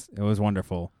 It was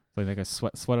wonderful. So they could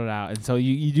sweat it out, and so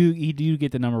you do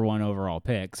get the number 1 overall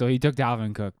pick. So he took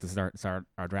Dalvin Cook to start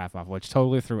our draft off, which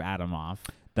totally threw Adam off.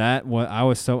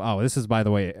 This is, by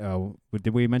the way,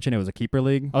 did we mention it was a keeper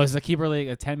league? Oh, it's a keeper league,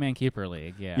 a 10-man keeper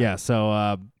league. Yeah. Yeah. So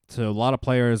a lot of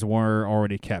players were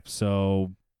already kept.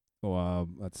 So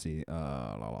let's see.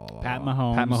 Pat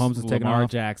Mahomes is taking Lamar off.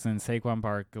 Jackson, Saquon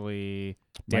Barkley,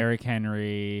 Derrick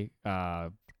Henry,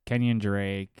 Kenyon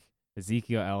Drake,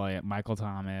 Ezekiel Elliott, Michael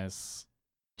Thomas,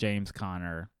 James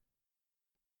Conner,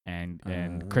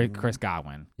 and Chris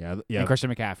Godwin. Yeah. And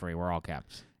Christian McCaffrey were all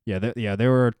kept. Yeah, they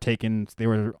were taken. They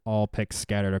were all picks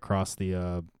scattered across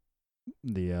the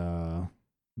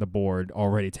board,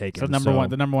 already taken. So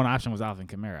the number one option was Alvin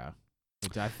Kamara,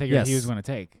 which I figured he was going to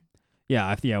take.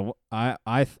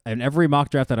 I in every mock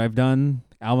draft that I've done,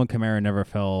 Alvin Kamara never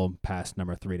fell past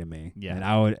number 3 to me.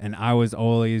 Yeah. and I was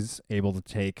always able to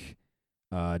take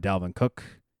Dalvin Cook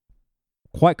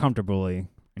quite comfortably,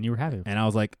 And you were happy. and I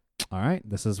was like, all right,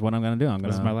 this is what I'm gonna do.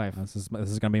 This is my life. This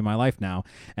is gonna be my life now.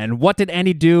 And what did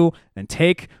Andy do? And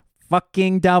take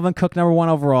fucking Dalvin Cook number 1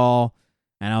 overall.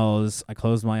 And I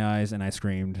closed my eyes and I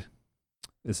screamed.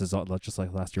 This is just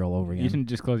like last year all over again. You didn't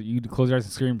just close. You close your eyes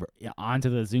and scream onto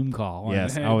the Zoom call.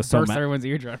 Yes, I was so burst mad. everyone's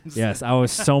eardrums. Yes, I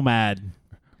was so mad.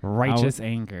 Righteous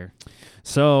anger.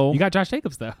 So You got Josh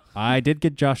Jacobs though. I did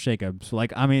get Josh Jacobs.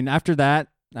 Like, I mean, after that,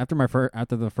 after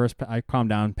the first, I calmed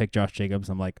down, picked Josh Jacobs.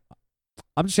 I'm like,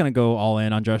 I'm just gonna go all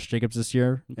in on Josh Jacobs this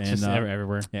year, and Just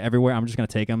everywhere. yeah, everywhere. I'm just gonna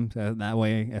take him. That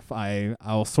way, if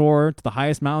I'll soar to the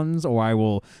highest mountains, or I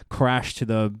will crash to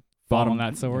the bottom. On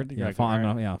that sword. Yeah, Like, fall, I'm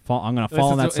all gonna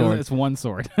fall on that sword. It's one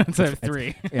sword instead of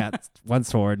three. Yeah, it's one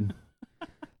sword,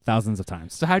 thousands of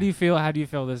times. So how do you feel? How do you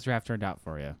feel this draft turned out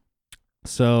for you?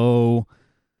 So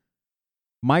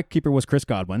my keeper was Chris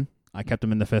Godwin. I kept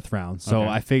him in the 5th round. So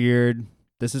Okay. I figured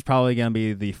this is probably going to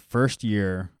be the first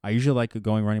year. I usually like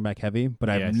going running back heavy, but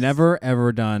I've Yes. never,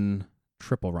 ever done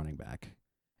triple running back.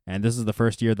 And this is the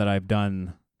first year that I've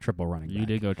done triple running back. You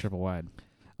did go triple wide.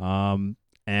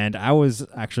 And I was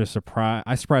actually surprised.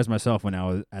 I surprised myself when I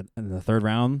was in the 3rd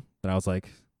round that I was like,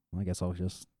 well, I guess I'll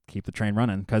just keep the train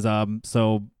running. Because by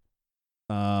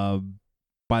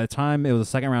the time it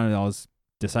was the 2nd round, I was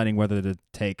deciding whether to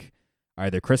take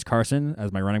either Chris Carson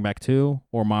as my running back 2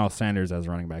 or Miles Sanders as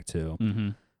running back 2.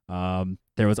 Mm-hmm.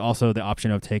 There was also the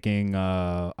option of taking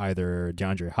either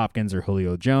DeAndre Hopkins or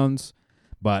Julio Jones.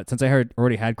 But since I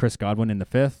already had Chris Godwin in the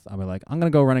 5th, I'm like, I'm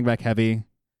going to go running back heavy.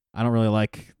 I don't really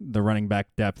like the running back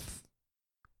depth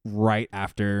right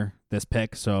after this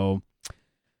pick. So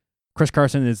Chris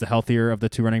Carson is the healthier of the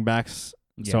 2 running backs.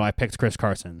 Yeah. So I picked Chris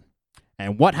Carson.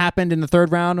 And what happened in the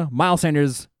 3rd round? Miles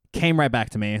Sanders came right back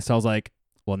to me. So I was like,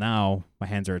 well, now my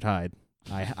hands are tied.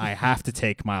 I have to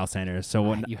take Miles Sanders. So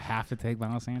when, You have to take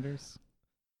Miles Sanders.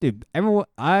 dude,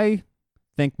 I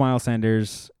think Miles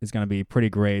Sanders is going to be pretty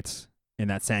great in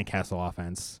that sandcastle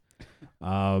offense.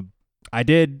 I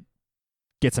did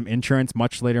get some insurance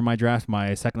much later in my draft.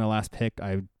 My second to last pick,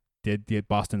 I did get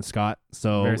Boston Scott.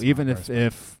 So Very smart, even very smart.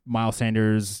 if Miles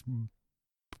Sanders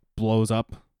blows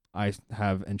up, I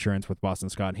have insurance with Boston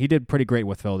Scott. He did pretty great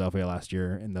with Philadelphia last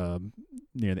year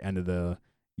near the end of the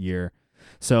year.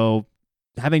 So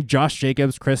having Josh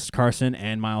Jacobs, Chris Carson,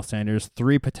 and Miles Sanders,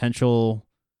 3 potential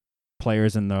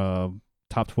players in the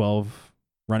top 12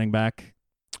 running back,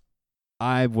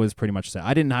 I was pretty much set.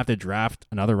 I didn't have to draft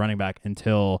another running back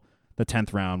until the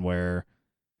 10th round where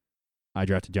I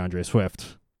drafted DeAndre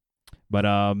Swift. But,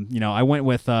 I went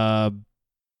with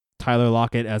Tyler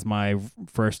Lockett as my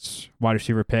first wide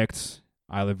receiver picked.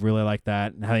 I really like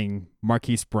that. And having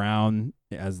Marquise Brown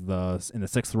as in the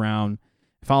 6th round,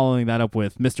 following that up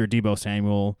with Mr. Deebo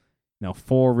Samuel,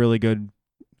 4 really good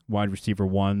wide receiver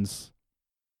ones.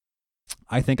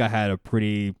 I think I had a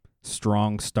pretty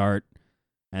strong start.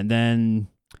 And then,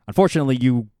 unfortunately,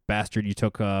 you bastard, you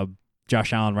took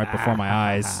Josh Allen right before my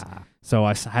eyes. So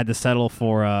I had to settle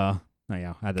for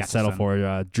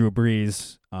Drew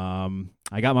Brees.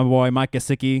 I got my boy Mike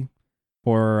Gesicki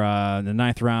for the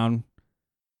 9th round.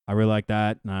 I really like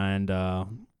that. And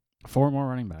 4 more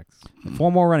running backs.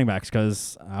 4 more running backs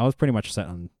because I was pretty much set.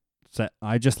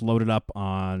 I just loaded up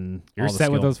on. You're all the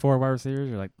set with skill. those 4 wide receivers.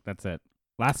 You're like, that's it.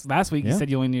 Last week you Yeah. said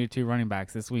you only needed 2 running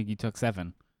backs. This week you took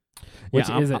 7. Which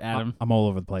Yeah, is it, Adam? I'm all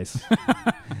over the place.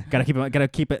 Gotta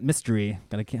keep it mystery.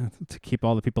 To keep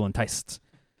all the people enticed.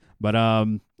 But I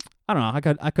don't know.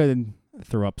 I could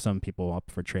throw up some people up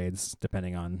for trades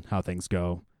depending on how things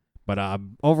go. But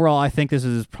overall, I think this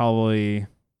is probably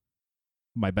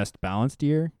my best balanced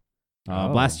year.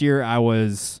 Last year, I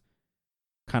was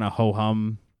kind of ho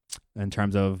hum in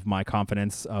terms of my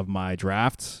confidence of my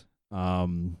draft.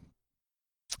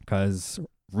 Because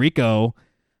Rico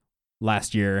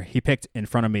last year, he picked in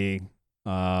front of me,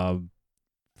 I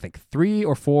think 3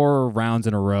 or 4 rounds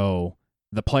in a row,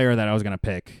 the player that I was going to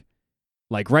pick,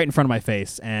 like right in front of my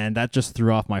face. And that just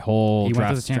threw off my whole He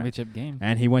draft. went to the championship game.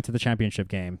 And he went to the championship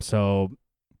game. So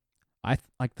I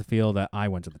like to feel that I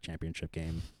went to the championship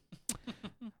game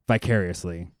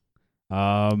vicariously.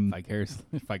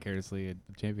 Vicariously a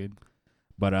champion.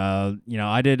 But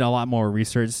I did a lot more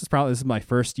research. This is my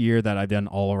first year that I've done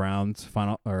all around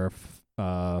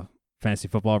fantasy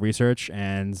football research,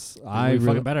 and I fucking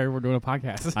really, better. We're doing a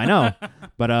podcast. I know,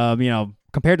 but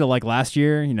compared to like last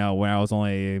year, when I was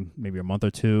only maybe a month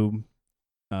or 2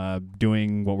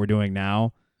 doing what we're doing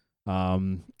now,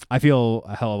 I feel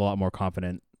a hell of a lot more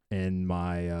confident in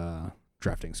my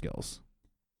drafting skills.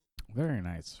 Very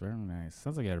nice. Very nice.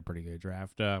 Sounds like you had a pretty good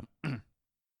draft.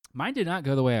 Mine did not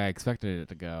go the way I expected it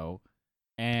to go.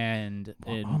 And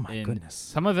Oh my goodness.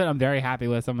 some of it I'm very happy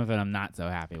with. Some of it I'm not so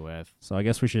happy with. So I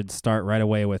guess we should start right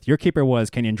away with your keeper was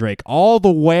Kenyon Drake all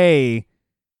the way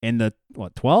in the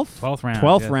 12th? 12th round.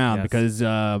 12th yes, round yes. because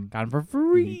got him for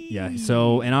free. yeah.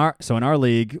 So in our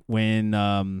league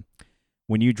when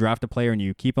you draft a player and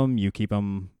you keep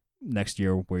them next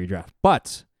year where you draft.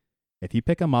 But if you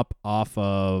pick them up off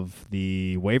of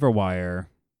the waiver wire,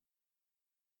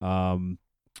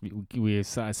 we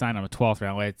signed on a 12th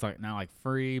round. It's like not like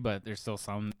free, but there's still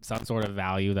some sort of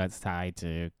value that's tied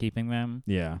to keeping them.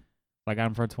 yeah. So I got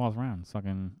him for a 12th round. So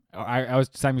I was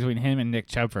deciding between him and Nick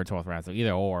Chubb for a 12th round. So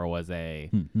either or was a.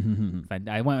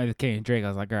 I went with Kenyon Drake. I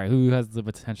was like, all right, who has the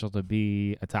potential to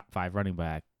be a top 5 running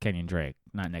back? Kenyon Drake,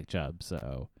 not Nick Chubb.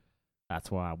 So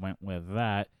that's why I went with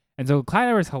that. And so Clyde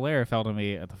Edwards-Helaire fell to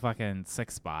me at the fucking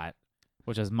 6th spot,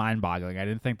 which is mind-boggling. I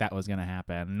didn't think that was going to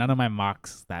happen. None of my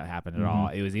mocks that happened at all.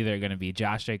 It was either going to be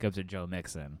Josh Jacobs or Joe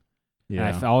Mixon. Yeah.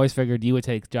 And I always figured you would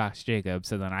take Josh Jacobs,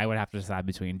 so then I would have to decide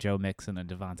between Joe Mixon and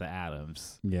Devonta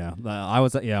Adams. Yeah. I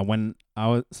was when I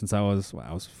was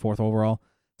 4th overall.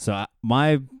 So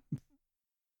my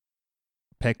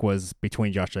pick was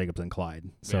between Josh Jacobs and Clyde.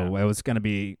 So it was going to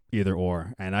be either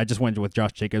or. And I just went with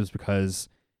Josh Jacobs because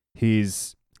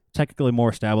he's technically more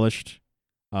established.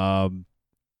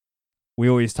 We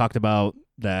always talked about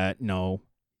that,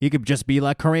 he could just be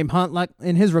like Kareem Hunt like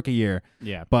in his rookie year.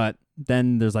 Yeah. But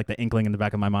then there's like the inkling in the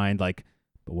back of my mind, like,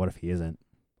 but what if he isn't?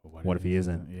 What if he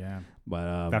isn't? Yeah.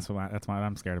 But That's what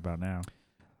I'm scared about now.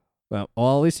 well,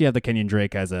 at least you have the Kenyon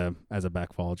Drake as a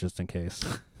backfall just in case.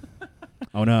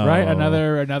 Oh no! Right,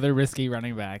 another risky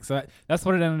running back. So that's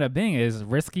what it ended up being, is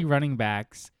risky running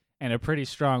backs and a pretty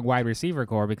strong wide receiver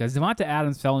core, because Devonta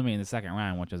Adams fell to me in the 2nd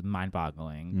round, which is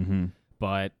mind-boggling. Mm-hmm.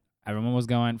 But everyone was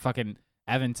going, fucking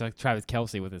Evan took Travis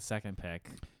Kelce with his 2nd pick.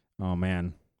 Oh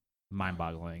man.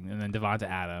 Mind-boggling. And then Devonta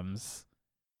Adams.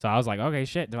 So I was like, okay,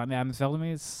 shit, Devonta Adams fell to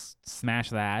me, smash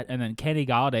that. And then Kenny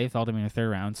Galladay fell to me in the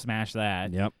 3rd round, smash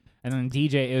that. Yep. And then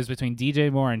it was between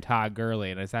DJ Moore and Todd Gurley,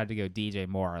 and I decided to go DJ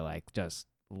Moore, like just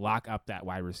lock up that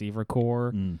wide receiver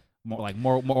core.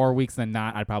 More weeks than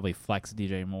not, I'd probably flex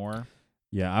DJ Moore.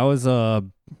 Yeah, I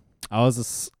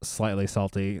was slightly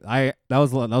salty. That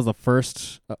was the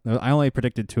first. I only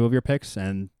predicted 2 of your picks,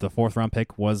 and the 4th round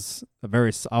pick was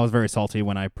I was very salty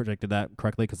when I predicted that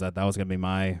correctly, because that was gonna be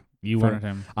my. You wanted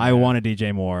him. I wanted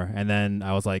DJ Moore, and then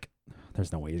I was like,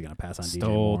 "There's no way he's gonna pass on DJ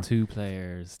Moore." Stole 2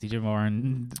 players, DJ Moore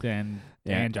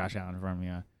and Josh Allen from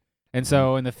you. And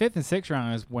so in the 5th and 6th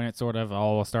round is when it sort of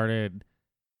all started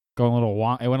going a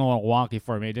little It went a little wonky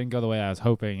for me. It didn't go the way I was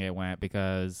hoping it went,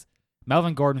 because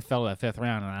Melvin Gordon fell to the 5th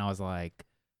round, and I was like,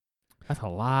 that's a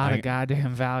lot of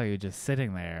goddamn value just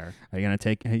sitting there. Are you gonna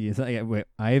take? Wait,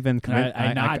 I even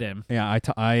I nod him. Yeah,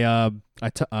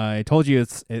 I told you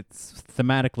it's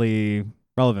thematically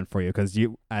relevant for you, because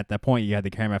you at that point you had the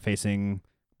camera facing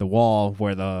the wall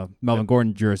where the Melvin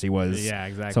Gordon jersey was. Yeah,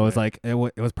 exactly. So it's like it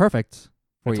was perfect.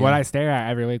 It's what I stare at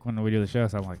every week when we do the show.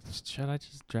 So I'm like, should I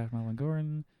just draft Melvin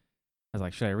Gordon? I was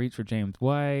like, should I reach for James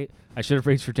White? I should have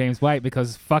reached for James White,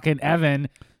 because fucking Evan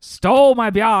stole my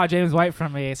James White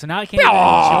from me. So now I can't even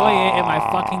enjoy it in my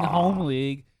fucking home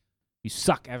league. You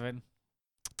suck, Evan.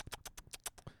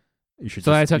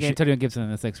 So I took Antonio Gibson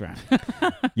in the 6th round.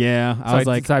 Yeah,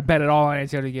 so I bet it all on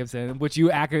Antonio Gibson, which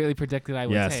you accurately predicted I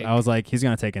would take. Yes, I was like, he's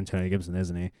going to take Antonio Gibson,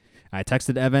 isn't he? I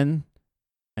texted Evan,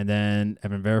 and then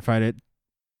Evan verified it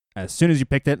as soon as you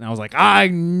picked it, and I was like, I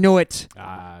knew it.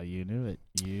 You knew it.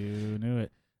 You knew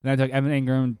it. Then I took Evan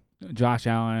Ingram, Josh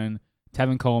Allen,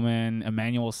 Tevin Coleman,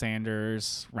 Emmanuel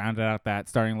Sanders, rounded out that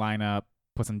starting lineup,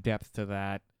 put some depth to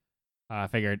that. I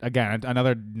figured, again,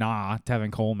 another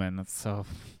Tevin Coleman. That's so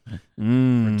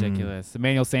ridiculous.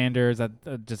 Emmanuel Sanders,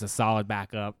 just a solid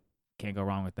backup. Can't go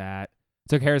wrong with that.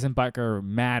 Took Harrison Butker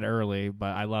mad early, but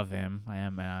I love him. I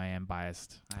am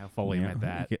biased. I fully admit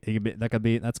that.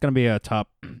 That's going to be a top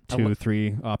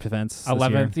 2-3 offense.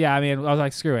 11th. Yeah, I mean, I was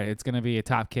like, screw it. It's going to be a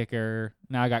top kicker.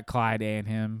 Now I got Clyde and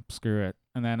him. Screw it.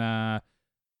 And then I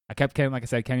kept Kenyon, like I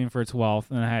said, Kenyon for 12th.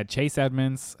 And then I had Chase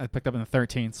Edmonds. I picked up in the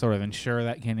 13th, sort of ensure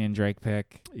that Kenyon Drake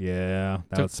pick. Yeah,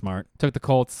 that was smart. Took the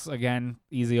Colts again,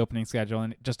 easy opening schedule,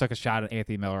 and just took a shot at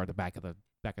Anthony Miller at the back of the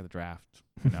draft.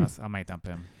 Who knows? I might dump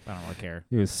him. I don't really care.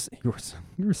 You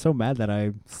were so mad that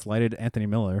I slighted Anthony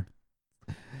Miller.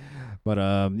 But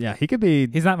yeah, he could be.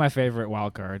 He's not my favorite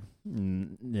wild card.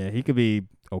 Yeah, he could be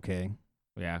okay.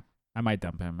 Yeah, I might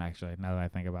dump him actually. Now that I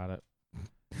think about it,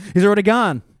 he's already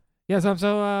gone. Yeah,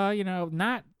 so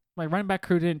not my running back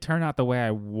crew didn't turn out the way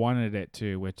I wanted it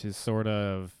to, which is sort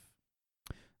of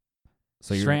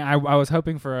So you're I was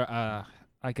hoping for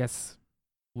I guess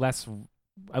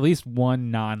at least one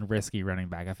non-risky running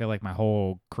back. I feel like my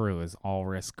whole crew is all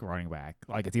risk running back.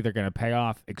 Like it's either gonna pay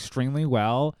off extremely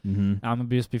well, mm-hmm. and I'm gonna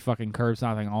just be fucking curb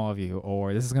stomping all of you,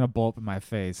 or this is gonna blow up in my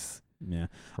face. Yeah.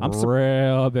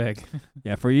 Real big.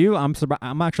 Yeah, for you,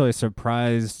 I'm actually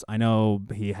surprised. I know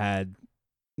he had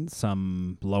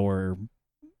some lower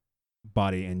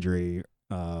body injury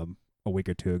a week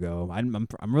or two ago. I'm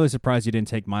really surprised you didn't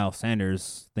take Miles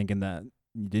Sanders, thinking that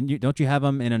don't you have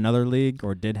him in another league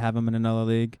or did have him in another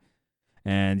league,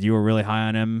 and you were really high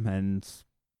on him, and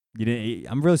you didn't.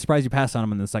 I'm really surprised you passed on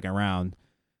him in the second round.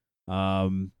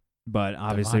 But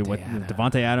obviously with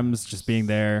Devontae Adams just being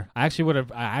there, I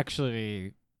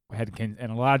actually had in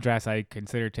a lot of drafts I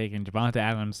considered taking Devontae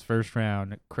Adams first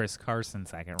round, Chris Carson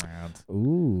second round.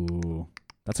 Ooh,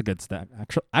 that's a good stack.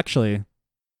 Actually,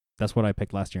 that's what I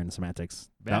picked last year in the semantics.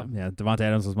 Yeah, Devontae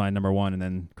Adams was my number 1, and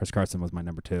then Chris Carson was my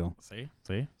number 2. See,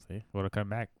 would have come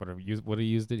back. Would have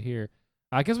used it here.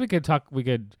 I guess we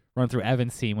could run through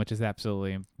Evan's team, which is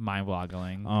absolutely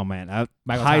mind-boggling. Oh man,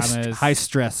 Michael Thomas, high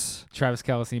stress. Travis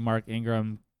Kelce, Mark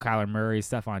Ingram, Kyler Murray,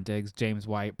 Stephon Diggs, James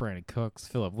White, Brandon Cooks,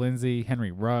 Phillip Lindsay,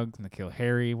 Henry Ruggs, N'Keal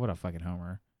Harry. What a fucking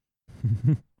homer.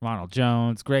 Ronald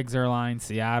Jones, Greg Zuerlein,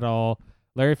 Seattle,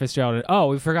 Larry Fitzgerald. Oh,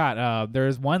 we forgot.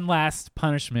 There's one last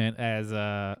punishment it's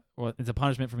a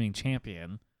punishment for being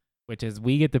champion, which is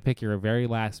we get to pick your very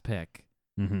last pick.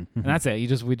 Mm-hmm. And that's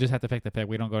it. We just have to pick the pick.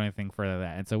 We don't go anything further than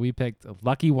that. And so we picked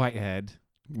Lucky Whitehead,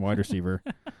 wide receiver.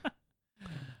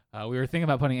 We were thinking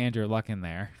about putting Andrew Luck in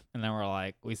there, and then we're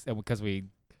like, because we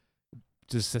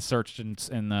just searched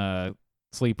in the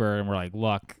sleeper, and we're like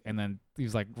Luck, and then he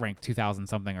was like ranked 2000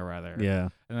 something or other. Yeah.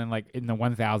 And then like in the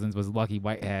 1000s was Lucky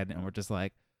Whitehead, and we're just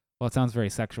like, well, it sounds very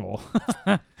sexual.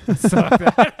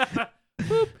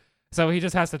 So he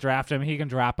just has to draft him. He can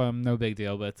drop him, no big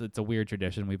deal. But it's a weird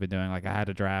tradition we've been doing. Like I had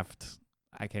to draft,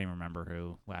 I can't even remember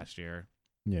who last year.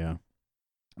 Yeah.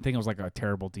 I think it was like a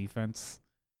terrible defense.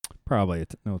 Probably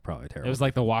terrible. It was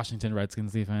like the Washington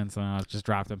Redskins defense, and I just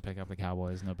dropped him, pick up the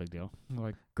Cowboys, no big deal.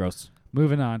 Like gross.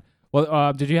 Moving on.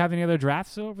 Well, did you have any other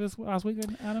drafts over this last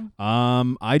weekend, Adam?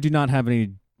 I do not have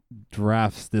any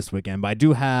drafts this weekend, but I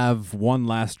do have one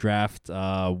last draft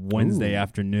Wednesday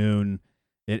afternoon.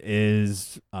 It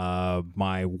is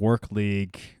my work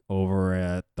league over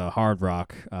at the Hard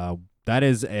Rock. That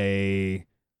is a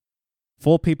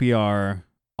full PPR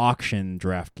auction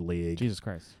draft league. Jesus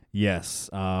Christ. Yes.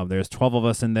 There's 12 of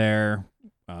us in there.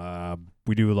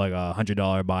 We do like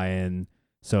 $100 buy-in.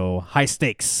 So high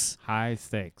stakes. High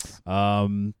stakes. Yeah,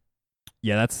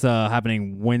 that's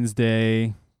happening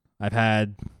Wednesday. I've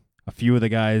had a few of the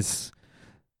guys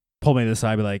pull me to the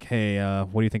side, be like, "Hey,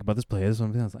 what do you think about this play?"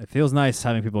 It feels nice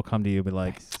having people come to you, be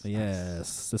like,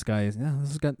 "Yes, this guy's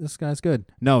good."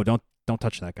 No, don't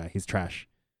touch that guy. He's trash.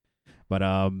 But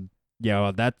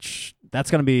yeah,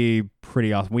 that's gonna be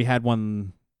pretty awesome. We had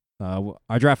one.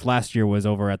 Our draft last year was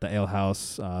over at the Ale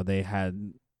House.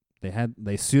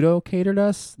 They pseudo catered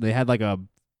us. They had like a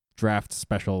draft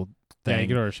special thing. Yeah, you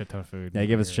could order a shit ton of food. Yeah, they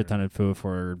gave us a shit ton of food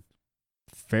for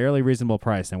fairly reasonable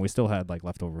price, and we still had like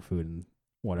leftover food and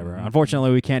whatever. Mm-hmm.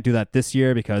 Unfortunately, we can't do that this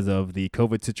year because of the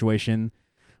COVID situation.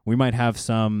 We might have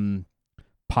some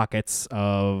pockets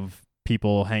of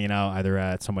people hanging out either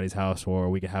at somebody's house, or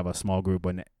we could have a small group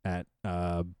at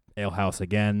Ale House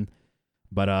again.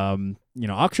 But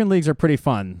auction leagues are pretty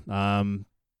fun.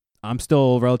 I'm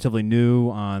still relatively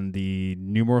new on the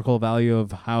numerical value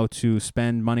of how to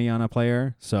spend money on a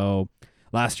player. So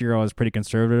last year I was pretty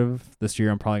conservative. This year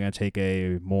I'm probably going to take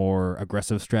a more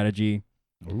aggressive strategy.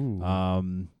 Ooh.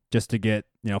 Just to get,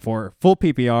 for full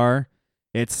PPR,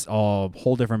 it's a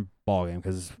whole different ballgame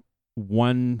because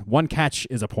one catch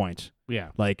is a point. Yeah.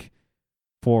 Like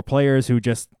for players who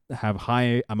just have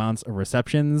high amounts of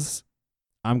receptions,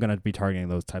 I'm going to be targeting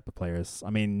those type of players.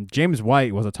 I mean, James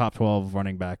White was a top 12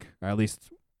 running back, or at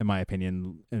least in my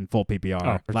opinion, in full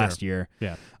PPR last year.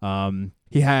 Yeah.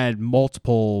 He had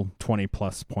multiple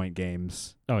 20-plus point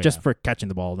games just for catching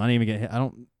the ball. Not even getting hit.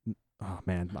 Oh,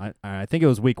 man. I think it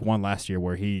was week 1 last year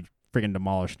where he freaking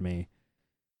demolished me.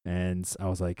 And I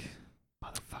was like,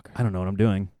 motherfucker, I don't know what I'm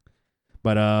doing.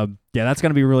 But, yeah, that's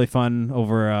going to be really fun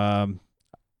over...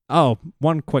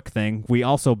 one quick thing. We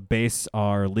also base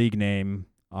our league name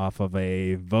off of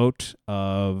a vote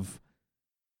of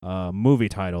movie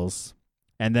titles.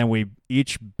 And then we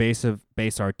each base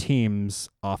our teams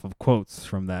off of quotes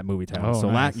from that movie title. So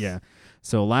nice.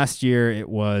 So last year it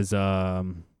was...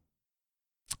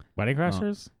 Wedding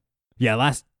Crashers? Yeah,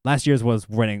 last year's was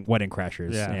Wedding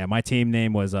Crashers. Yeah. My team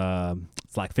name was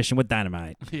It's like fishing with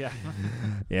dynamite. Yeah.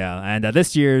 Yeah, and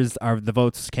this year's the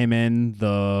votes came in.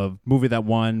 The movie that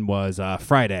won was Friday.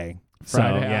 Friday. So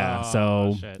yeah, Oh,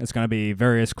 so shit. it's gonna be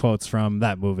various quotes from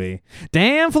that movie.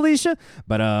 Damn, Felicia,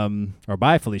 but or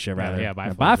bye, Felicia, rather. Yeah,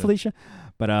 bye, bye, Felicia.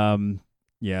 Felicia. But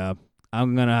yeah,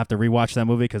 I'm gonna have to rewatch that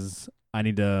movie because I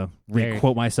need to There-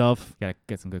 re-quote myself. Gotta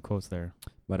get some good quotes there.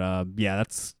 But yeah,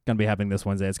 that's gonna be happening this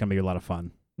Wednesday. It's gonna be a lot of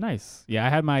fun. Nice. Yeah, I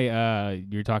had my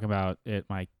you're talking about it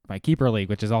my keeper league,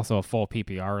 which is also a full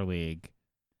PPR league.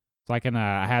 So I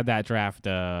had that draft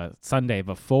Sunday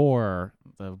before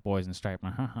the boys in stripe.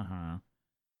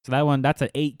 So that's an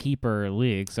 8 keeper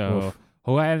league. So Oof.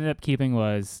 who I ended up keeping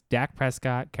was Dak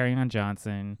Prescott, Kerryon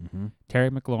Johnson, Mm-hmm. Terry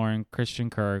McLaurin, Christian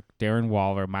Kirk, Darren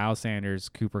Waller, Miles Sanders,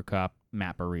 Cooper Kupp,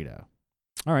 Matt Burrito.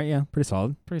 All right, yeah, pretty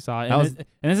solid. Pretty solid. That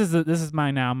And, was- this is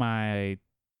my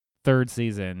third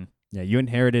season. Yeah, you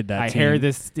inherited that. I team. inherited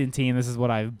this team. This is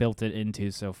what I've built it into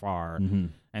so far. Mm-hmm.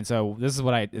 And so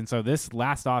this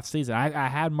last off season, I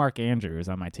had Mark Andrews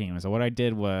on my team. And so what I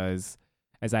did was,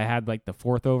 as I had like the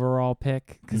 4th overall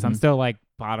pick, because I'm Mhm. still like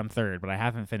bottom 3rd, but I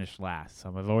haven't finished last. So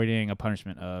I'm avoiding a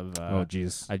punishment of Oh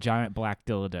jeez. a giant black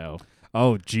dildo.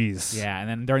 Oh jeez. Yeah, and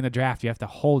then during the draft, you have to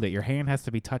hold it. Your hand has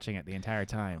to be touching it the entire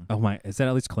time. Oh my, is that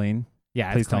at least clean?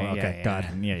 Yeah, Please it's tell clean. me. Okay, yeah,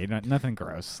 God. Yeah, nothing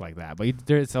gross like that.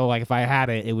 But so like if I had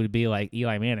it, it would be like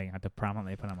Eli Manning. I have to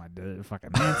prominently put on my fucking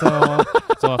mantle.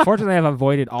 So unfortunately, I've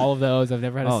avoided all of those. I've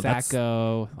never had a Oh, sack that's-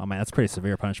 go. Oh man, that's pretty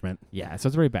severe punishment. Yeah, so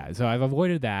it's really bad. So I've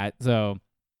avoided that. So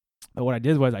but what I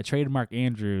did was I traded Mark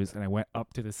Andrews and I went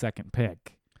up to the 2nd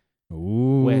pick.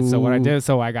 Ooh. So what I did,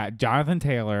 so I got Jonathan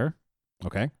Taylor,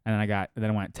 Okay. and then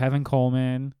I went Tevin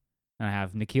Coleman, and I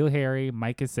have N'Keal Harry,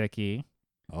 Mike Gesicki.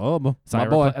 Oh, So my I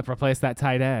boy. replaced that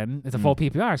tight end. It's a full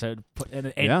PPR, so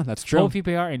Yeah, that's full true.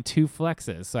 PPR and 2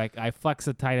 flexes. So I flex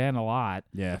the tight end a lot.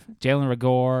 Yeah. Jalen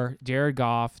Reagor, Jared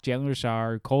Goff, Jalen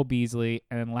Richard, Cole Beasley,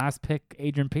 and then last pick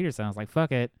Adrian Peterson. I was like,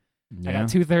 fuck it. I Yeah. got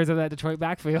 2/3 of that Detroit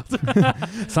backfield.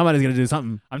 Somebody's gonna do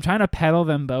something. I'm trying to peddle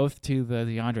them both to the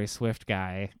DeAndre Swift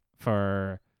guy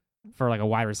for like a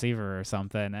wide receiver or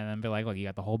something, and then be like, look, you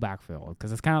got the whole backfield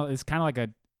because it's kind of like a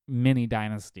mini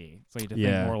dynasty. So you have to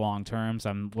Yeah. think more long term. So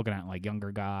I'm looking at like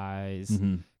younger guys,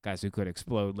 Mm-hmm. guys who could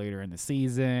explode later in the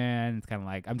season. It's kind of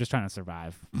like I'm just trying to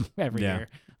survive every Yeah. year.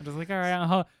 I'm just like, all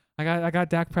right, I got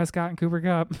Dak Prescott and Cooper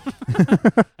Kupp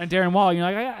and Darren Waller. You know,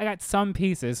 I got some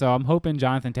pieces, so I'm hoping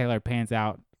Jonathan Taylor pans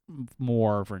out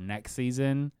more for next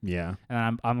season. Yeah.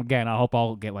 And I hope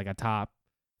I'll get like a top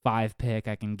 5 pick.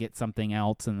 I can get something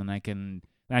else, and then I can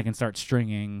start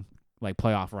stringing like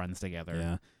playoff runs together.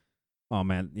 Yeah. Oh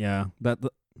man, yeah.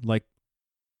 Like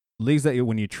leagues that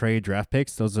when you trade draft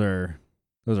picks, those are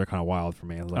kind of wild for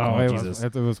me. I was like, oh Jesus.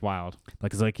 It was wild.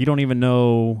 Like it's like you don't even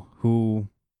know who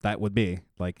that would be.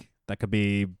 Like that could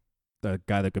be the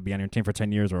guy that could be on your team for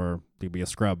 10 years, or they could be a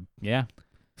scrub. Yeah.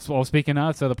 So speaking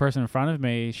of, the person in front of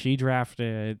me, she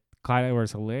drafted Clyde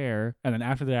Edwards-Helaire, and then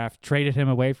after the draft traded him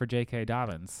away for J.K.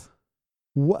 Dobbins.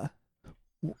 What?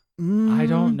 I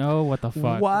don't know what the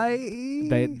fuck.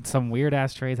 Why? Some weird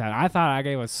ass trades happened. I thought I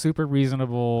gave a super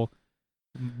reasonable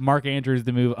Mark Andrews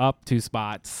to move up 2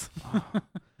 spots.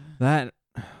 That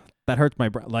hurts my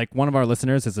like one of our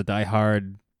listeners is a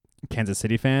diehard Kansas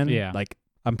City fan. Yeah. Like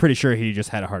I'm pretty sure he just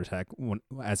had a heart attack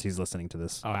as he's listening to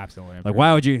this. Oh, absolutely. Like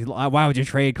why would you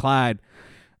trade Clyde?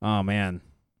 Oh man.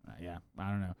 Yeah, I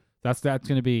don't know. That's going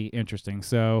to be interesting.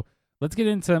 So let's get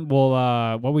into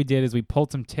what we did is we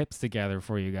pulled some tips together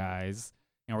for you guys,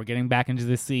 and we're getting back into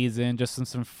the season. Just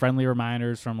some friendly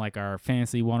reminders from like our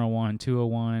fantasy 101,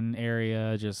 201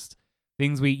 area. Just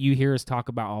things you hear us talk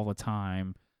about all the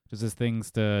time. Just as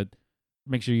things to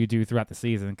make sure you do throughout the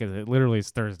season, because it literally is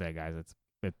Thursday, guys.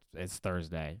 It's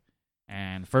Thursday,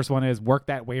 and first one is work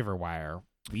that waiver wire.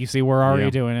 You see, we're already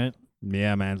doing it.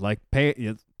 Yeah, man. Like pay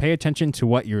attention to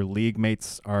what your league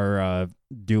mates are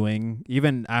doing.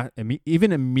 Even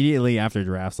immediately after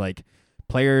drafts, like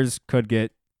players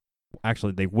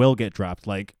they will get dropped.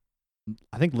 Like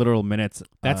I think literal minutes.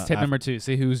 That's tip number 2.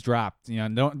 See who's dropped. You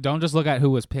know, don't just look at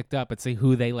who was picked up, but see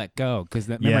who they let go. Because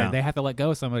remember, they have to let go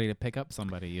of somebody to pick up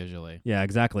somebody usually. Yeah,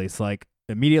 exactly. It's like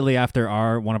immediately after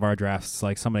one of our drafts,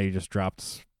 like somebody just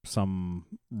dropped some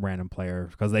random player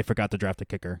because they forgot to draft a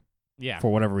kicker. Yeah.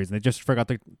 For whatever reason, they just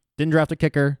didn't draft a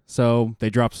kicker, so they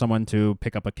dropped someone to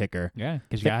pick up a kicker. Yeah,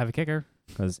 because you gotta have a kicker.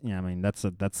 Because I mean that's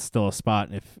still a spot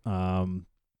if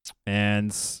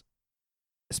and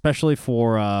especially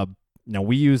for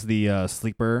we use the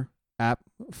Sleeper app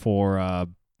for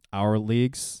our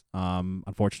leagues.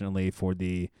 Unfortunately for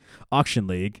the auction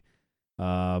league,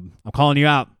 I'm calling you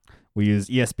out. We use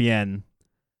ESPN,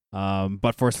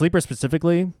 but for Sleeper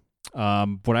specifically,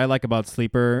 What I like about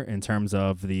Sleeper in terms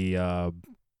of the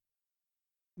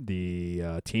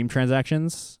team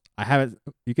transactions, I have it.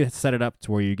 You can set it up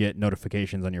to where you get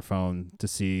notifications on your phone to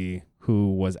see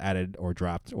who was added or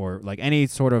dropped, or like any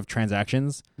sort of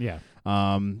transactions. Yeah.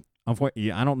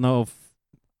 Unfortunately, I don't know if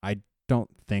I don't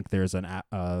think there's an app,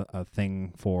 a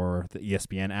thing for the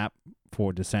ESPN app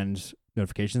to send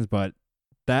notifications, but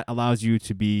that allows you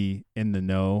to be in the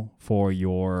know for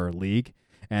your league,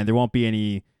 and there won't be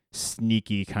any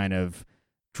sneaky kind of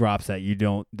drops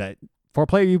that for a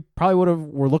player you probably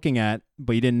were looking at,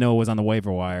 but you didn't know was on the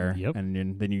waiver wire. Yep.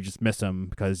 And then you just missed them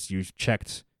because you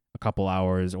checked a couple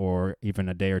hours or even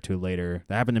a day or two later.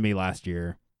 That happened to me last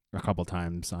year a couple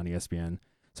times on ESPN.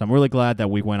 So I'm really glad that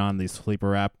we went on the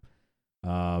Sleeper app.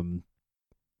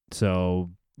 So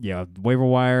yeah, waiver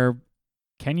wire.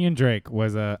 Kenyon Drake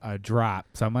was a drop.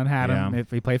 Someone had him.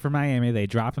 If he played for Miami, they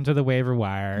dropped him to the waiver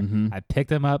wire. Mm-hmm. I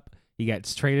picked him up. He got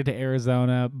traded to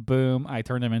Arizona. Boom. I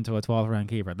turned him into a 12th round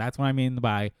keeper. That's what I mean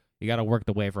by you got to work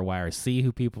the waiver wire. See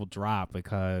who people drop,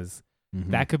 because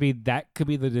that could be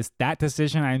that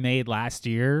decision I made last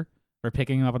year for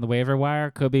picking him up on the waiver wire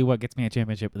could be what gets me a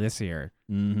championship this year.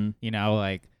 Mm-hmm. You know,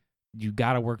 like you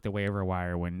got to work the waiver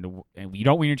wire and you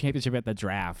don't win your championship at the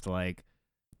draft. Like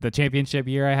the championship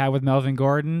year I had with Melvin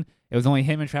Gordon, it was only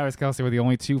him and Travis Kelce were the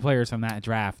only two players from that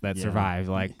draft that survived.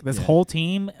 Like this whole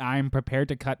team, I'm prepared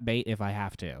to cut bait if I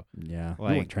have to. Yeah,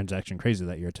 like you went transaction crazy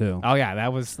that year too. Oh yeah,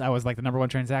 that was like the number one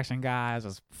transaction guy. I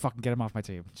was fucking get him off my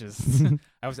team. Just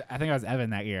I think I was Evan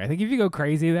that year. I think if you go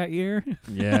crazy that year,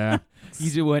 Yeah,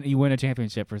 you win a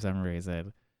championship for some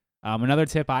reason. Another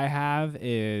tip I have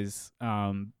is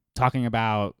talking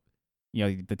about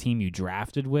the team you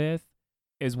drafted with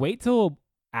is wait till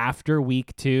after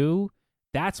week 2.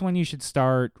 That's when you should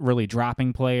start really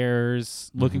dropping players,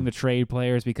 looking to trade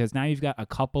players, because now you've got a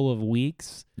couple of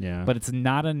weeks. Yeah. But it's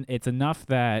enough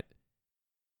that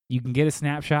you can get a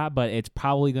snapshot, but it's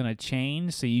probably going to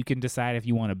change, so you can decide if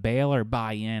you want to bail or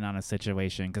buy in on a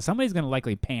situation, because somebody's going to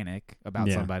likely panic about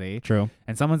somebody. True.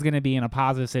 And someone's going to be in a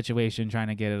positive situation trying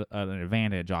to get an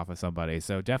advantage off of somebody.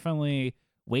 So definitely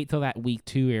wait till that week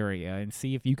 2 area and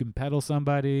see if you can peddle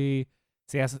somebody.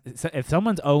 See if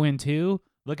someone's 0-2,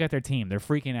 look at their team. They're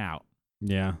freaking out.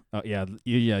 Yeah.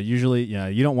 Usually,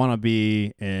 you don't want to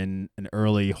be in an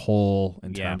early hole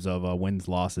in terms of wins,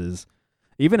 losses.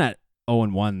 Even at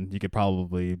 0-1, you could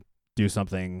probably do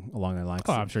something along that lines.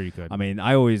 Oh, I'm sure you could. I mean,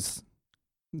 I always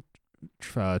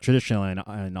traditionally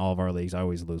in all of our leagues, I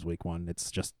always lose week 1. It's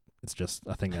just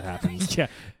a thing that happens. Yeah.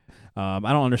 I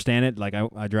don't understand it. Like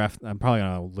I draft, I'm probably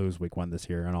gonna lose week 1 this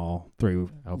year in all 3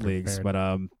 leagues. Prepared. But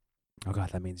oh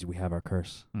god, that means we have our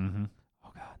curse. Mm-hmm. Oh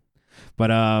god. But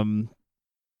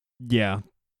yeah.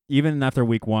 Even after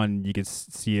week 1, you could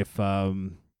see if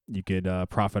you could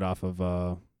profit off of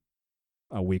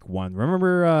a week 1.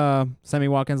 Remember Sammy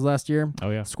Watkins last year?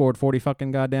 Oh yeah. Scored 40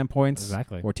 fucking goddamn points.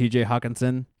 Exactly. Or TJ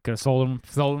Hawkinson. Could have sold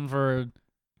him for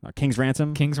King's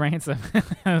ransom.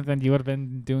 Then you would have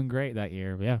been doing great that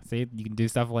year. But yeah, see, you can do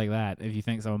stuff like that if you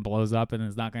think someone blows up and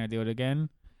is not going to do it again.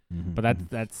 Mm-hmm. But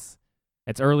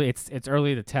it's early. It's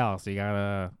early to tell, so you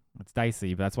gotta. It's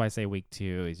dicey, but that's why I say week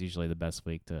 2 is usually the best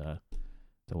week to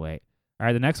wait. All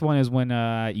right, the next one is when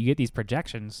you get these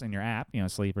projections in your app,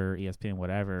 Sleeper, ESPN,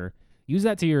 whatever. Use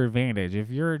that to your advantage. If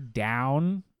you're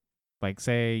down, like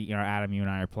say, Adam, you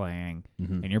and I are playing,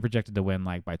 and you're projected to win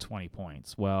like by 20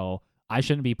 points. Well, I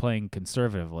shouldn't be playing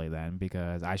conservatively then,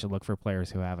 because I should look for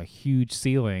players who have a huge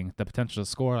ceiling, the potential to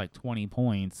score like 20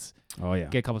 points. Oh yeah.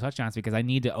 Get a couple touchdowns, because I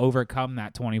need to overcome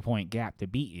that 20-point gap to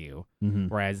beat you. Mm-hmm.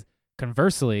 Whereas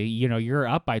conversely, you're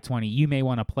up by 20, you may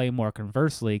want to play more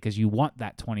conversely because you want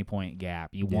that 20-point gap.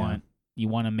 You want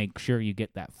to make sure you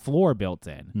get that floor built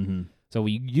in. Mm-hmm. So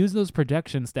we use those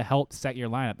projections to help set your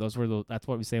lineup. That's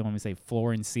what we say when we say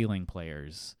floor and ceiling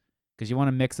players, because you want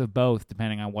a mix of both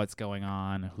depending on what's going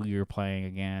on, who you're playing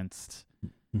against.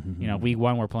 Mm-hmm. Week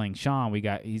 1 we're playing Sean.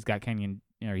 He's got Kenyon.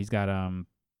 He's got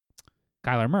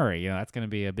Kyler Murray. That's going to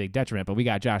be a big detriment. But we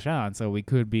got Josh Allen, so we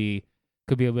could be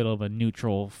a little of a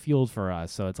neutral field for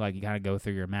us. So it's like you kind of go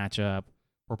through your matchup.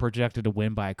 We're projected to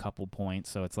win by a couple points,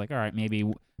 so it's like, all right,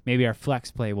 maybe our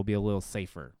flex play will be a little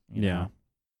safer. You know?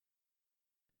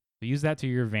 So use that to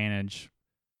your advantage.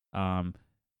 Up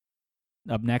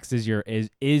next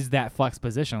is that flex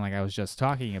position, like I was just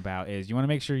talking about. Is you want to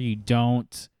make sure you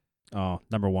don't. Oh,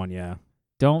 number 1, yeah.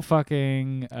 Don't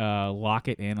fucking lock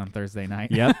it in on Thursday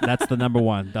night. Yep, that's the number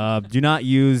 1. Do not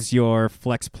use your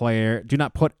flex player. Do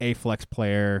not put a flex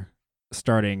player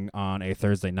starting on a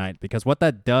Thursday night, because what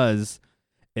that does,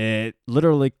 it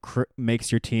literally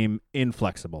makes your team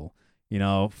inflexible.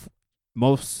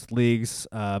 most leagues,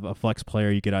 a flex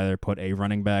player, you could either put a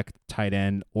running back, tight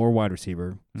end, or wide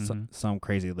receiver. Some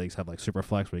crazy leagues have like super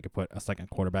flex where you could put a second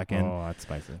quarterback in. Oh, that's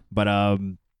spicy. But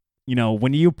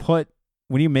when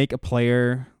you make a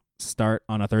player start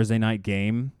on a Thursday night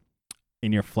game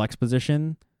in your flex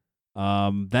position,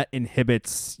 that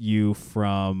inhibits you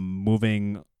from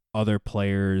moving other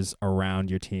players around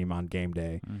your team on game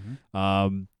day.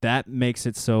 That makes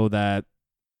it so that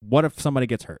what if somebody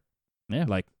gets hurt? Yeah,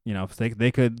 like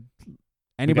they could.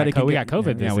 Anybody we got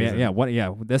COVID this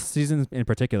season. This season in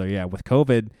particular, with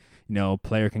COVID,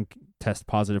 player can test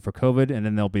positive for COVID, and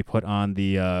then they'll be put on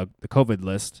the COVID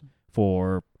list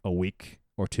for a week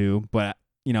or two. But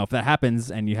if that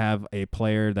happens and you have a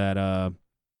player that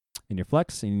in your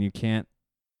flex and you can't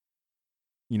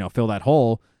fill that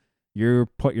hole, you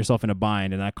put yourself in a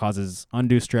bind, and that causes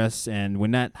undue stress. And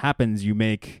when that happens, you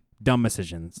make dumb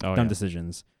decisions.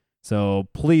 So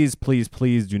please, please,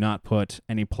 please do not put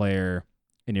any player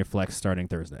in your flex starting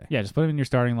Thursday. Yeah, just put him in your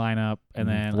starting lineup, and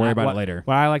then worry about it later.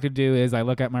 What I like to do is I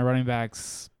look at my running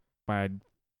backs, my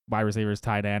wide receivers,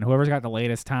 tight end, whoever's got the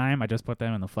latest time, I just put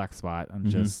them in the flex spot and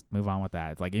just move on with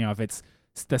that. It's like, if it's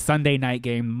the Sunday night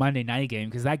game, Monday night game,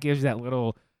 because that gives you that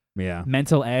little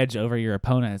mental edge over your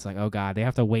opponent. It's like, oh God, they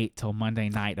have to wait till Monday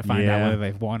night to find out whether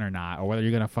they've won or not, or whether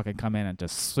you're going to fucking come in and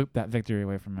just swoop that victory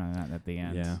away from them at the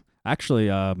end. Yeah. Actually,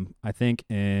 I think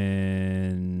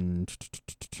in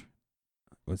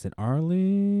was it our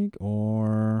league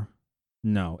or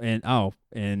no?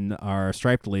 In our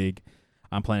striped league,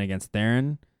 I'm playing against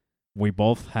Theron. We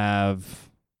both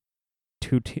have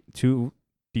two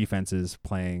defenses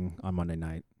playing on Monday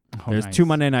night. There's nice. 2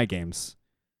 Monday night games.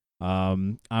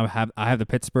 I have the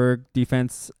Pittsburgh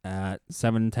defense at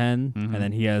 7:10, and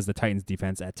then he has the Titans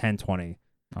defense at 10:20.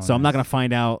 So I'm not going to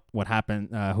find out what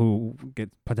happened, who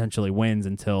potentially wins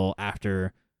until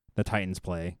after the Titans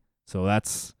play. So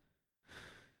that's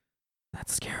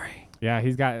scary.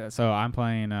 Yeah, so I'm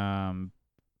playing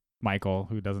Michael,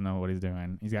 who doesn't know what he's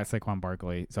doing. He's got Saquon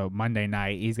Barkley. So Monday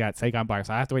night, he's got Saquon Barkley.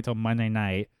 So I have to wait till Monday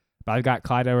night. But I've got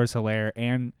Clyde Edwards-Helaire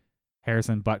and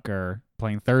Harrison Butker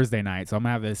playing Thursday night. So I'm going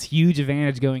to have this huge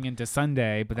advantage going into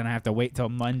Sunday, but then I have to wait till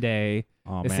Monday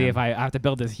to see if I have to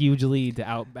build this huge lead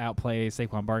to outplay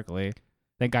Saquon Barkley.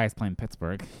 That guy's playing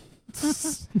Pittsburgh.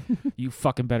 You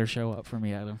fucking better show up for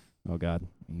me, Adam. Oh, God.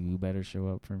 You better show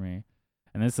up for me.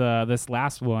 And this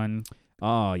last one.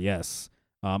 Oh, yes.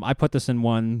 I put this in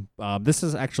one. This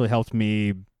has actually helped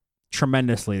me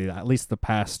tremendously, at least the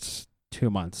past 2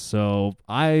 months. So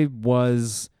I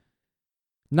was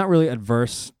not really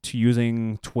adverse to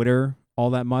using Twitter all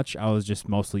that much. I was just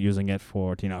mostly using it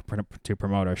for to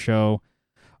promote our show.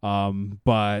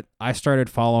 But I started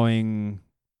following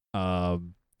a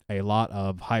lot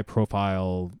of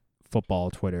high-profile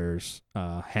football Twitter's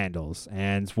handles,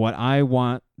 and what I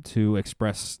want to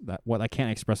express, what I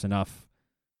can't express enough,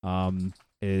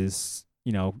 is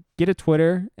get a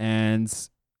Twitter and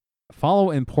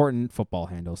follow important football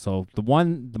handles. So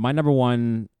my number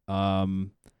one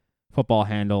football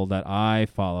handle that I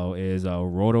follow is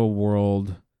Roto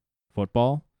World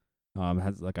Football. It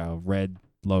has like a red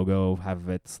logo.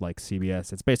 It's like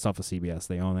CBS. It's based off of CBS.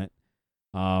 They own it.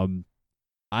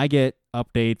 I get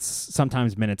updates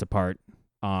sometimes minutes apart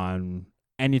on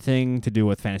anything to do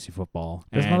with fantasy football.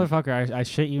 This motherfucker, I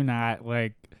shit you not,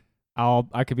 like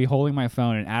I could be holding my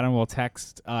phone and Adam will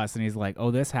text us and he's like, "Oh,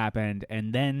 this happened,"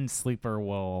 and then Sleeper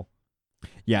will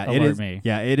alert me.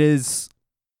 Yeah, it is.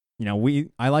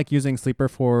 I like using Sleeper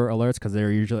for alerts because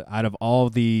they're usually, out of all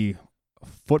the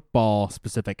football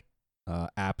specific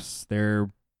apps,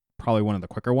 they're probably one of the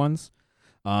quicker ones.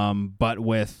 But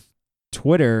with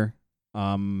Twitter,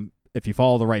 if you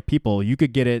follow the right people, you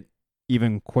could get it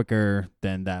even quicker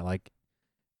than that. Like,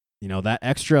 that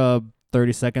extra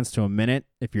 30 seconds to a minute,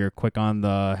 if you're quick on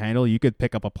the handle, you could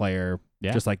pick up a player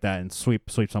just like that and sweep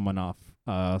someone off,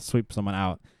 sweep someone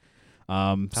out.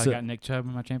 I got Nick Chubb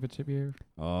in my championship year.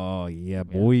 Oh yeah,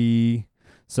 boy.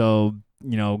 So,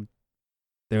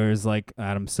 there's like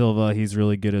Adam Silva, he's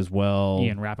really good as well.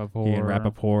 Ian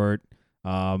Rappaport.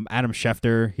 Adam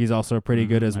Schefter, he's also pretty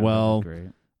good as well.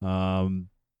 Great.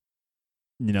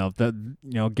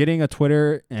 Getting a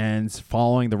Twitter and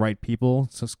following the right people,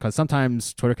 because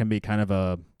sometimes Twitter can be kind of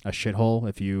a shithole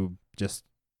if you just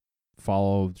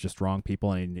follow just wrong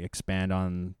people and you expand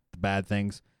on the bad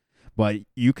things. But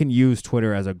you can use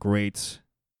Twitter as a great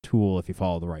tool if you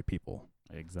follow the right people.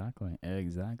 Exactly.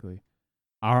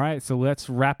 All right, so let's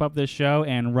wrap up this show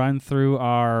and run through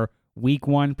our Week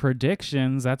 1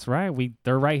 predictions. That's right.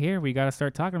 They're right here. We got to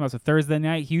start talking about it. So Thursday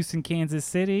night, Houston, Kansas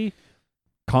City.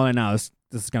 Calling it now. This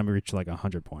is going to reach like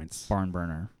 100 points. Barn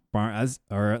burner.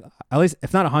 or at least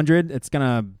if not 100, it's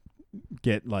gonna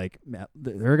get like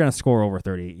they're gonna score over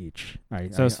 30 each.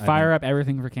 So fire up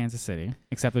everything for Kansas City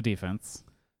except the defense.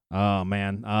 Oh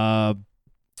man,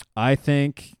 I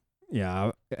think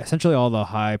essentially all the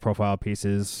high profile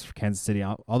pieces for Kansas City.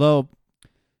 Although,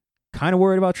 kind of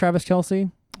worried about Travis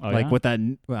Kelce. Oh, With that,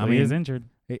 he is injured.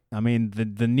 I mean,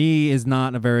 the knee is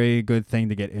not a very good thing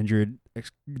to get injured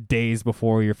days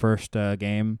before your first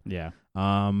game. Yeah.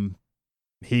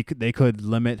 They could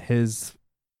limit his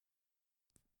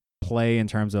play in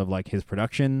terms of like his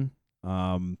production.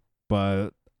 But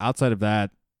outside of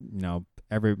that, So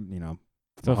Mahomes,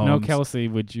 if no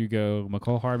Kelce, would you go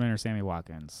McCole Hardman or Sammy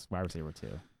Watkins, wide receiver 2?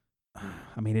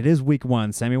 I mean, it is week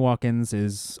 1. Sammy Watkins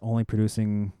is only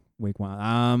producing week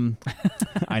 1.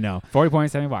 I know. 40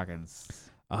 points, Sammy Watkins.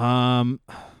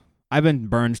 I've been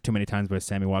burned too many times with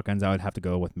Sammy Watkins. I would have to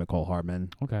go with McCole Hardman.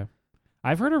 Okay.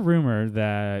 I've heard a rumor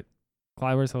that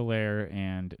Clyde Hilaire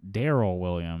and Darrell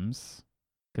Williams,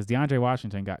 because DeAndre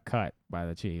Washington got cut by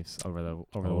the Chiefs over the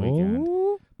weekend,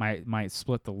 might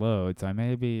split the load. So I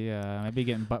may be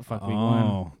getting butt fucked week 1.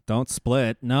 Oh, don't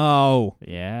split. No.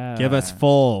 Yeah. Give us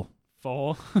full.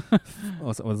 Full.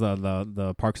 Was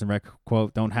the Parks and Rec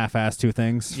quote? Don't half-ass two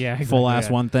things. Yeah, exactly, Full ass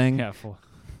one thing. Yeah, full.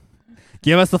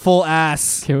 Give us the full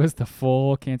ass. Give us the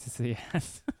full Kansas City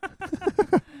ass.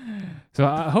 So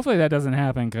hopefully that doesn't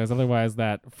happen, because otherwise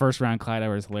that first round Clyde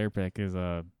Edwards-Helaire pick is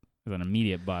an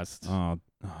immediate bust. Oh,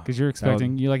 because you're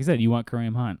expecting, like I said, you want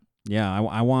Kareem Hunt. Yeah,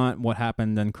 I want what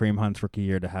happened in Kareem Hunt's rookie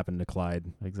year to happen to Clyde.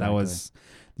 Exactly. That was,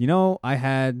 I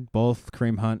had both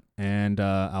Kareem Hunt and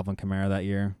Alvin Kamara that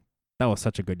year. That was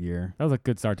such a good year. That was a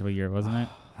good start to a year, wasn't it?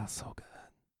 That's so good.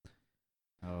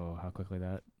 Oh, how quickly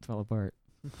that fell apart.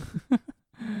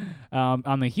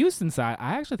 On the Houston side,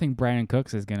 I actually think Brandon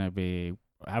Cooks is gonna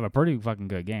have a pretty fucking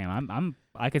good game.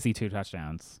 I could see 2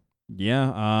 touchdowns.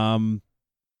 Yeah.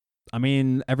 I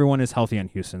mean, everyone is healthy in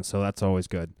Houston, so that's always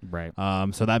good. Right.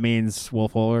 So that means Will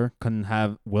Fuller,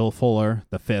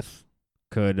 the 5th,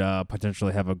 could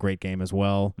potentially have a great game as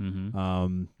well.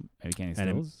 Mm-hmm. Maybe Kenny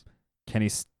Stills.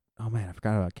 Oh man, I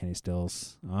forgot about Kenny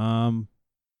Stills. Yeah.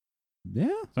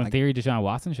 So in theory, Deshaun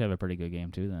Watson should have a pretty good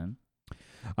game too. Then.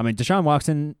 I mean, Deshaun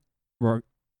Watson,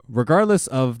 regardless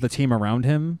of the team around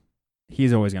him,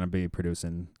 he's always going to be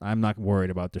producing. I'm not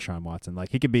worried about Deshaun Watson. Like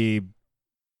they could be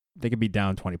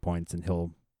down 20 points and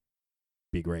he'll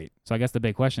be great. So I guess the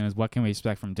big question is, what can we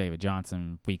expect from David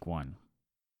Johnson week 1?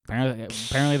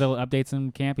 Apparently the updates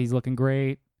in camp, he's looking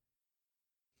great.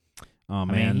 Oh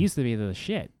man, I mean, he used to be the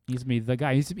shit. He used to be the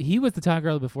guy. He was the Todd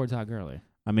Gurley before Todd Gurley.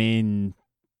 I mean,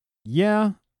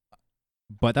 yeah,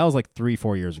 but that was like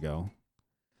 3-4 years ago.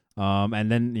 And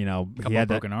then he had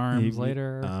broken arms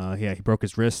later. He broke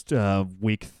his wrist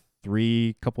week 3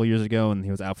 a couple of years ago, and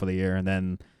he was out for the year. And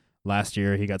then last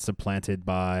year he got supplanted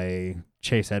by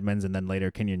Chase Edmonds, and then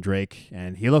later Kenyon Drake,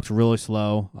 and he looked really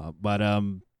slow. But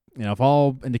if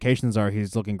all indications are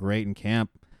he's looking great in camp,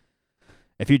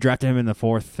 if you drafted him in the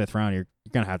 4th, 5th round, you're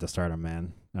gonna have to start him,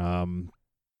 man.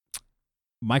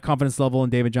 My confidence level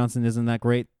in David Johnson isn't that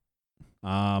great.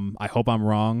 I hope I'm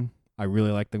wrong. I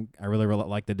really like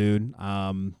the dude.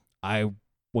 I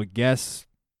would guess,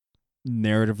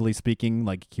 narratively speaking,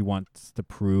 like he wants to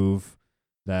prove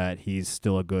that he's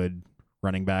still a good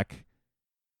running back.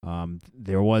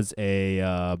 There was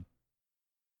a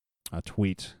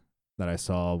tweet that I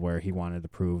saw where he wanted to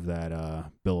prove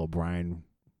that Bill O'Brien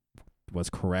was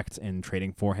correct in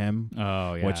trading for him.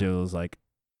 Oh yeah. Which it was like,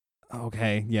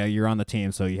 okay, yeah, you're on the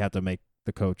team, so you have to make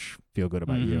the coach feel good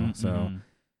about you. So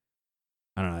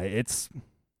I don't know.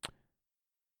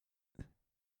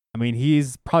 I mean,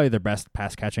 he's probably the best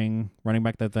pass catching running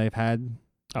back that they've had.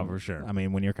 Oh, for sure. I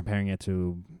mean, when you're comparing it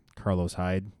to Carlos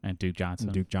Hyde and Duke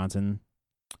Johnson.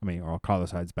 I mean, or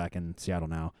Carlos Hyde's back in Seattle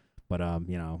now, but I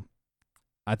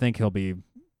think he'll be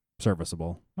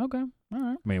serviceable. Okay, all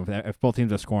right. I mean, if both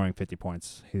teams are scoring 50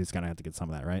 points, he's gonna have to get some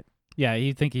of that, right? Yeah,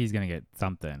 you think he's gonna get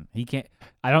something. He can't.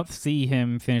 I don't see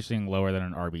him finishing lower than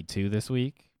an RB2 this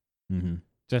week. Mm-hmm.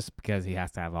 Just because he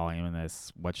has to have volume in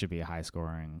this, what should be a high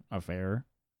scoring affair.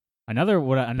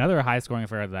 Another high scoring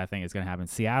affair that I think is gonna happen: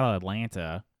 Seattle,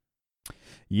 Atlanta.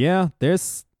 Yeah,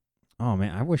 there's. Oh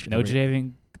man, I wish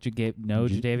Jadeveon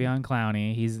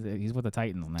Clowney. He's with the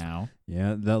Titans now.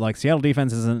 Yeah, the Seattle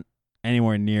defense isn't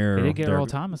anywhere near. They did get Earl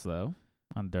Thomas though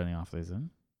during the offseason.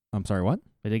 I'm sorry, what?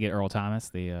 They did get Earl Thomas,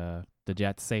 the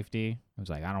Jets safety. I was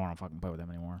like, I don't want to fucking play with him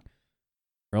anymore.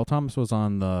 Earl Thomas was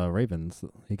on the Ravens.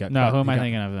 He got no. Who am I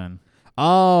thinking of then?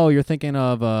 Oh, you're thinking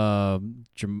of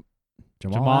Jamal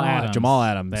Adams. Jamal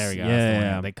Adams. There we go.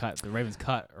 Yeah. The Ravens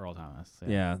cut Earl Thomas.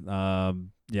 Yeah.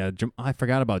 I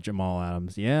forgot about Jamal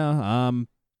Adams. Yeah.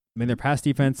 mean, their pass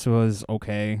defense was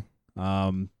okay.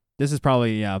 This is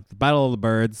probably the Battle of the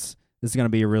Birds. This is gonna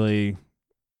be a really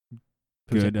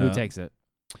good. Who takes it?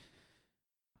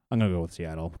 I'm gonna go with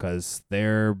Seattle because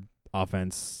their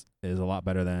offense is a lot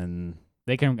better than.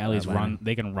 They can at least Atlanta. run.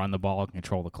 They can run the ball and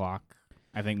control the clock.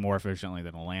 I think more efficiently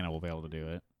than Atlanta will be able to do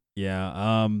it.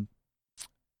 Yeah.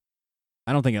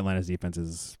 I don't think Atlanta's defense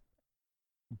is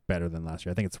better than last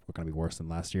year. I think it's going to be worse than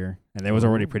last year, and it was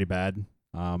already pretty bad.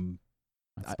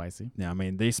 That's spicy. Yeah, I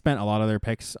mean, they spent a lot of their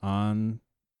picks on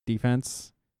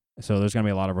defense, so there's going to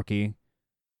be a lot of rookie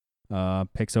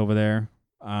picks over there.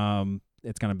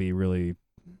 It's going to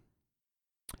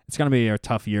be a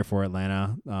tough year for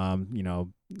Atlanta.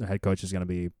 The head coach is going to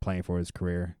be playing for his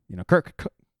career. Kirk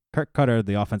Cutter,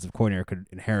 the offensive coordinator, could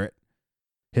inherit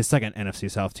his second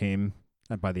NFC South team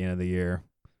by the end of the year.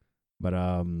 But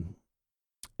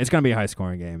it's going to be a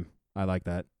high-scoring game. I like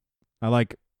that. I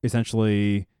like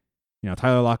essentially,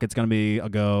 Tyler Lockett's going to be a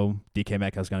go. DK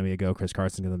Metcalf's going to be a go. Chris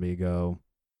Carson's going to be a go.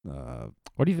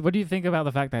 What do you think about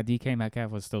the fact that DK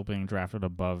Metcalf was still being drafted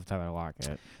above Tyler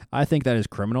Lockett? I think that is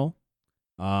criminal.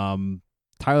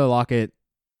 Tyler Lockett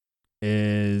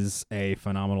is a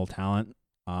phenomenal talent.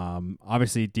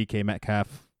 Obviously, DK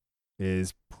Metcalf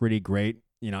is pretty great.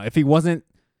 If he wasn't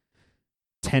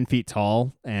 10 feet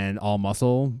tall and all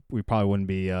muscle, we probably wouldn't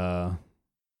be all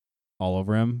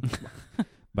over him.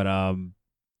 But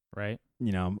right?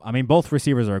 I mean, both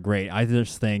receivers are great. I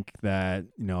just think that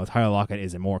Tyler Lockett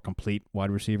is a more complete wide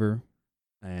receiver,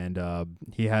 and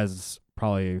he has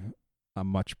probably a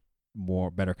much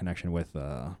more better connection with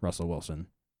Russell Wilson.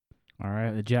 All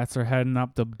right, the Jets are heading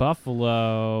up to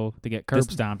Buffalo to get curb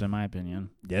stomped, in my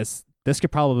opinion. Yes, this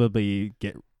could probably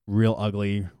get real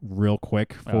ugly real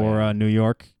quick for New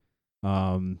York.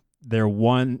 They're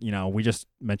one, we just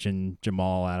mentioned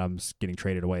Jamal Adams getting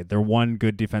traded away. They're one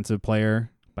good defensive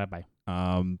player. Bye-bye.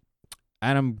 Adam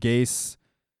Gase,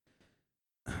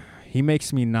 he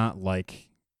makes me not like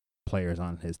players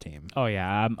on his team. Oh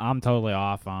yeah, I'm totally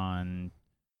off on.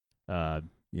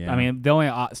 Yeah. I mean, the only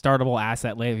startable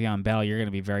asset, Le'Veon Bell, you're going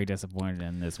to be very disappointed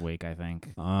in this week, I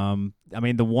think. I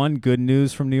mean, the one good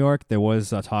news from New York, there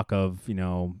was a talk of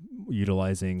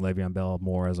utilizing Le'Veon Bell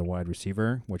more as a wide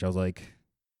receiver, which I was like,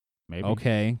 maybe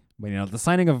okay. But the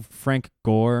signing of Frank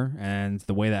Gore and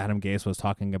the way that Adam Gase was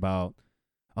talking about,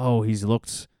 he's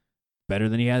looked better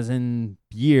than he has in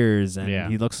years,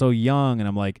 and he looks so young, and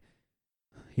I'm like,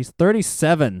 he's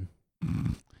 37.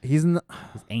 He's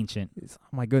ancient. Oh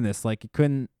my goodness! Like, you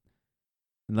couldn't.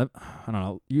 I don't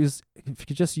know. If you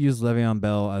could just use Le'Veon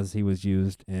Bell as he was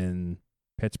used in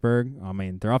Pittsburgh. I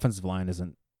mean, their offensive line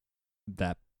isn't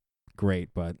that great,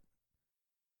 but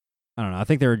I don't know. I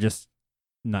think they were just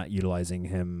not utilizing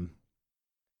him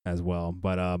as well.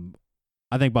 But I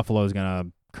think Buffalo is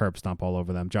gonna curb stomp all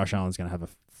over them. Josh Allen's gonna have a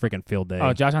freaking field day.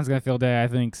 Oh, Josh Allen's gonna field day. I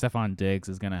think Stephon Diggs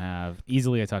is gonna have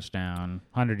easily a touchdown,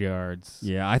 100 yards.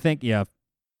 Yeah, I think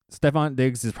Stephon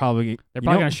Diggs is probably. They're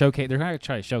probably gonna showcase. They're gonna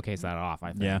try to showcase that off.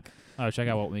 I think. Yeah. Oh, check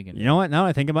out what we can. You know what? Now that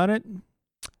I think about it,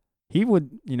 he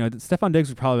would. Stephon Diggs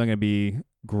was probably going to be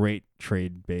great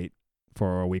trade bait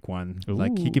for week one. Ooh.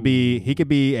 Like he could be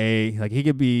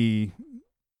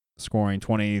scoring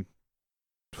 20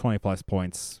 plus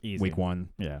points Easy. week one.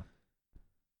 Yeah.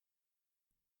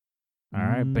 All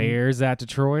right, Bears at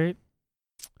Detroit.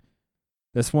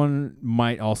 This one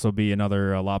might also be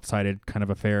another lopsided kind of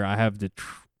affair. I have We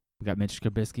got Mitch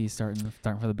Trubisky starting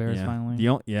for the Bears finally.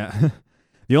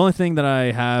 The only thing that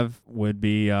I have would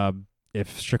be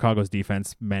if Chicago's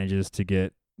defense manages to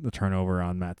get the turnover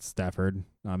on Matt Stafford.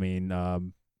 I mean,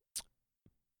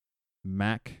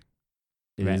 Mac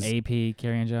We got is. AP,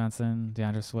 Kerryon Johnson,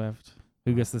 DeAndre Swift.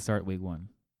 Who gets to start week one?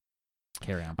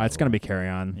 Kerryon. It's going to be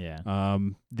Kerryon. Yeah.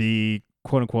 The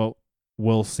quote unquote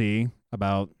we'll see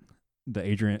about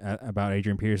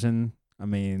Adrian Peterson. I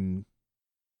mean,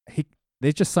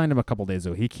 they just signed him a couple days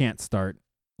ago. He can't start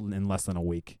in less than a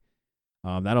week.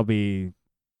 That'll be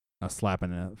a slap in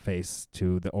the face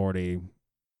to the already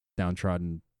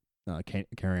downtrodden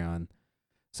Kerryon.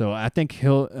 So I think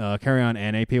Kerryon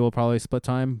and AP will probably split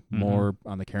time more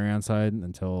on the Kerryon side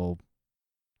until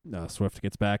Swift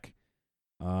gets back.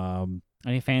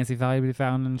 Any fantasy value to be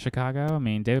found in Chicago? I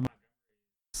mean, David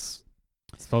is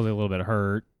supposedly a little bit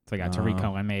hurt. So they got Tariq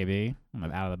Cohen maybe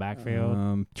out of the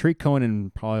backfield. Tariq Cohen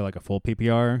in probably like a full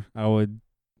PPR. I would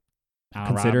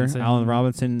consider. Allen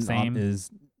Robinson is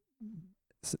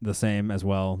the same as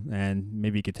well, and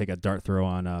maybe you could take a dart throw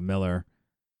on Miller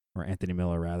or Anthony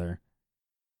Miller rather.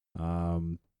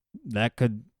 That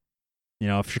could,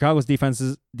 if Chicago's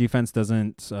defense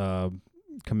doesn't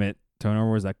commit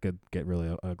turnovers, that could get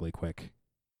really ugly quick.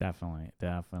 Definitely.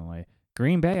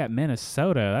 Green Bay at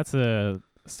Minnesota. That's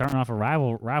starting off a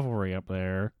rivalry up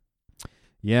there.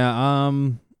 Yeah.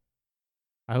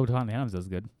 I hope Tony Adams does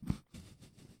good.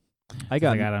 I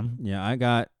got him. Yeah, I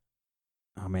got.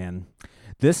 Oh man,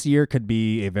 this year could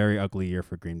be a very ugly year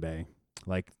for Green Bay.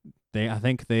 Like I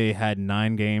think they had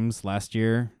 9 games last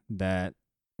year that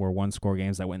were 1-score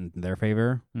games that went in their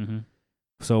favor. Mm-hmm.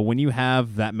 So when you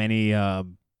have that many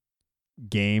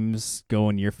games go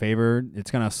in your favor, it's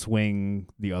gonna swing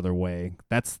the other way.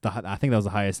 I think that was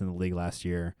the highest in the league last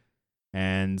year,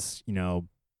 and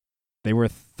they were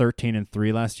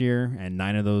 13-3 last year, and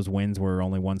 9 of those wins were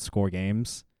only 1-score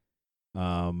games.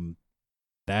 That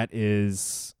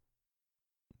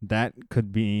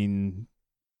could mean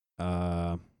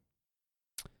bad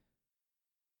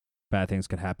things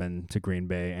could happen to Green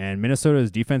Bay, and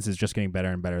Minnesota's defense is just getting better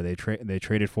and better. They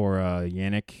traded for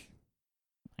Yannick.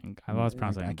 I lost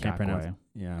pronouncing. I can't pronounce.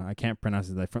 Yeah, I can't pronounce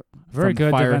it. Very good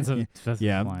fire, defensive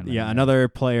line. Yeah, another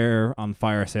player on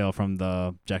fire sale from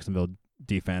the Jacksonville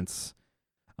defense.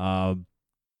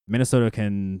 Minnesota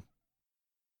can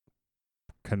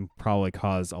probably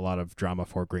cause a lot of drama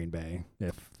for Green Bay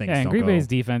if things don't and Green go. Bay's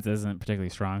defense isn't particularly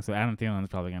strong, so Adam Thielen's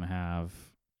probably going to have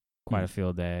quite a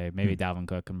field day. Maybe Dalvin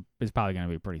Cook is probably going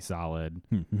to be pretty solid.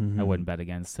 I wouldn't bet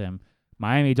against him.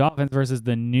 Miami Dolphins versus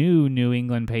the New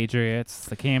England Patriots,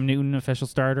 the Cam Newton official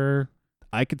starter.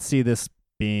 I could see this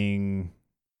being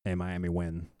a Miami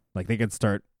win. Like they could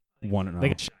start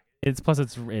 1-0.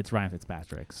 It's Ryan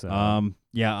Fitzpatrick. So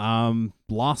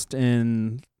lost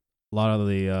in a lot of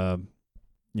the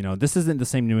this isn't the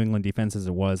same New England defense as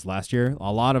it was last year.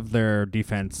 A lot of their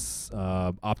defense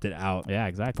opted out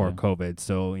for COVID.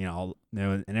 So, and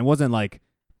it wasn't like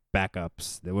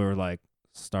backups. They were like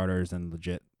starters and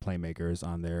legit playmakers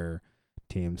on their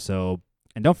team. So,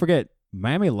 and don't forget,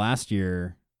 Miami last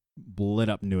year lit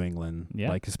up New England,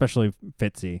 like especially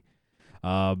Fitzy.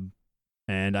 And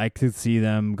I could see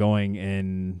them going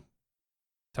in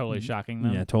totally shocking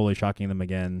them. Yeah, totally shocking them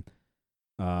again.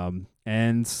 And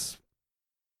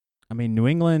I mean, New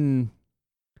England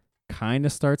kind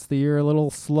of starts the year a little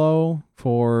slow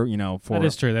for that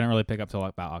is true. They don't really pick up till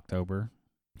about October.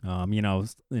 A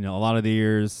lot of the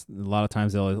years, a lot of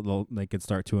times they could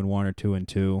start 2-1 or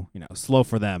 2-2. Slow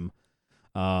for them.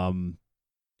 And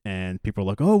people are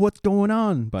like, "Oh, what's going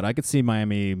on?" But I could see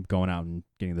Miami going out and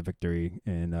getting the victory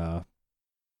in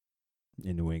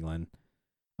New England.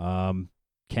 Cam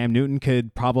Newton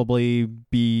could probably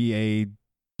be a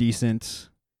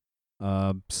decent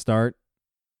start.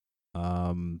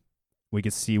 We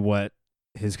could see what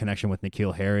his connection with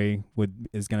N'Keal Harry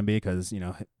is going to be because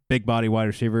big body wide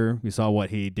receiver. We saw what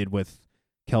he did with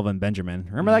Kelvin Benjamin.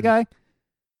 Remember that guy?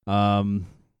 Yeah,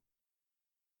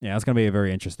 it's going to be a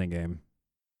very interesting game.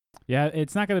 Yeah,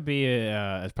 it's not going to be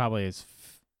as probably as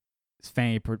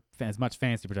much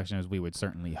fantasy production as we would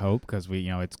certainly hope because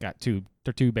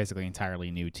they're two basically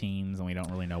entirely new teams and we don't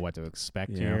really know what to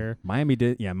expect here.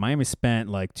 Miami spent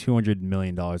like $200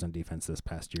 million on defense this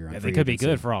past year. They could be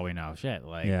good for all we know. Shit,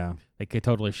 they could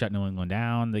totally shut New England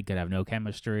down. They could have no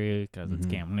chemistry because it's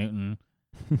Cam Newton.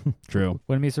 True.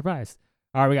 Wouldn't be surprised.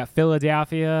 All right, we got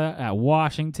Philadelphia at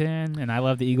Washington, and I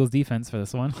love the Eagles defense for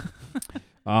this one.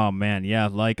 Oh man, yeah,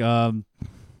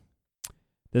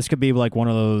 this could be like one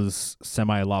of those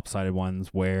semi-lopsided ones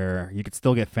where you could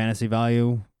still get fantasy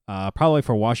value. Probably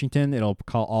for Washington, it'll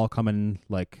all come in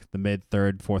like the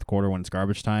mid-third, fourth quarter when it's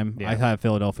garbage time. Yeah. I have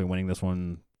Philadelphia winning this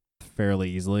one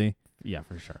fairly easily. Yeah,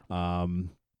 for sure.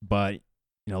 But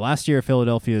last year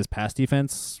Philadelphia's pass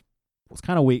defense was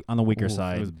kind of weak on the weaker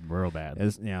side. It was real bad.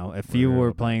 If you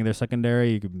were playing their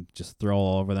secondary, you could just throw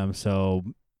all over them. So,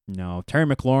 Terry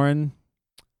McLaurin,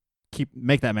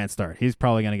 make that man start. He's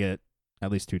probably going to get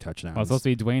at least 2 touchdowns. Well, it's supposed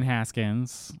to be Dwayne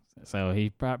Haskins, so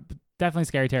he definitely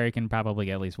Scary Terry can probably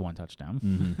get at least 1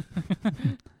 touchdown.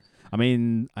 Mm-hmm. I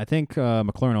mean, I think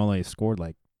McLaurin only scored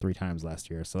like 3 times last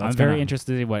year, so that's I'm very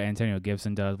interested in what Antonio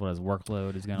Gibson does, what his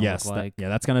workload is going to look like.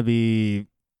 That's going to be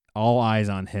all eyes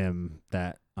on him.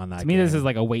 To me, this is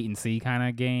like a wait and see kind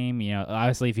of game.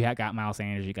 Obviously, if you got Miles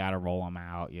Sanders, you got to roll him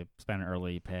out. You spend an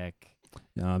early pick.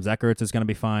 Zach Ertz is going to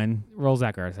be fine. Roll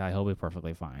Zach Ertz. He'll be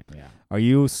perfectly fine. Yeah. Are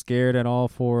you scared at all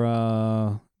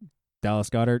for Dallas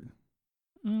Goedert?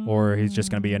 Or he's just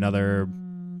going to be another...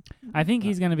 I think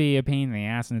he's going to be a pain in the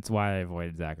ass, and it's why I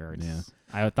avoided Zach Ertz. Yeah.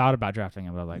 I thought about drafting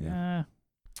him, but I was like,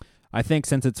 I think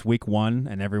since it's week 1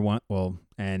 and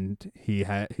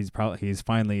he's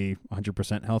finally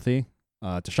 100% healthy,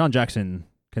 Deshaun Jackson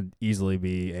could easily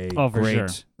be a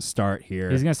great start here.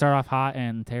 He's going to start off hot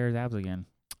and tear his abs again.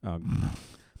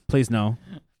 Please no.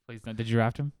 Please no. Did you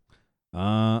draft him?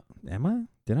 Am I?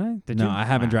 Did I? Did no, you? I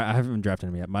haven't. Wow. I haven't drafted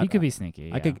him yet. You could be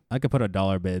sneaky. Yeah. I could put a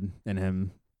dollar bid in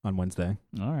him on Wednesday.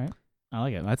 All right. I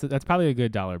like it. That's probably a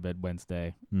good dollar bid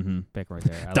Wednesday Mm-hmm. pick right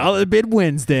there. I like Dollar it. bid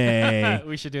Wednesday.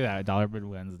 We should do that. Dollar bid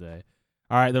Wednesday.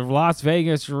 All right. The Las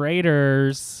Vegas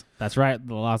Raiders. That's right.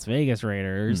 The Las Vegas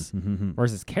Raiders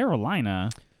versus Carolina.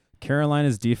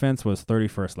 Carolina's defense was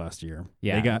 31st last year.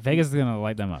 Yeah. They got Vegas is gonna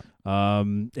light them up.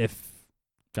 if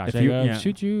Josh If you- Jacobs, yeah.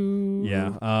 shoot you.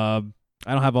 yeah.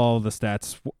 I don't have all the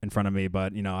stats in front of me,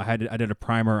 but I did a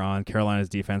primer on Carolina's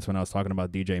defense when I was talking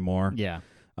about DJ Moore. Yeah.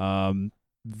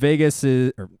 Vegas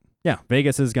is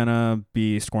gonna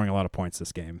be scoring a lot of points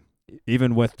this game,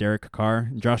 even with Derek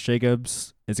Carr. Josh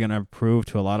Jacobs is gonna prove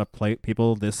to a lot of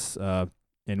people this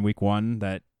in week 1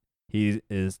 that he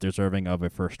is deserving of a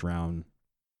first round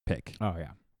pick. Oh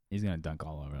yeah. He's gonna dunk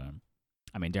all over them.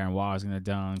 I mean, Darren Waller's gonna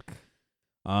dunk.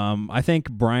 I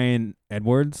think Brian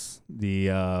Edwards,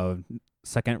 the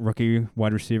second rookie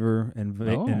wide receiver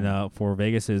for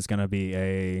Vegas, is going to be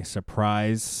a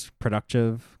surprise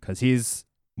productive because he's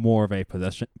more of a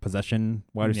possession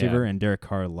wide receiver, and Derek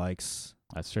Carr likes.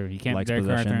 That's true. He can't. Likes Derek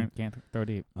Carr possession. can't throw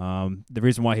deep. The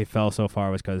reason why he fell so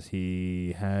far was because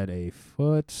he had a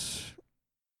foot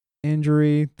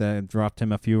injury that dropped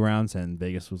him a few rounds, and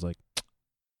Vegas was like,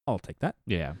 "I'll take that."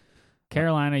 Yeah.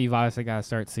 Carolina, you've obviously got to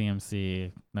start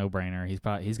CMC. No brainer. He's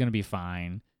going to be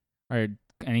fine. All right.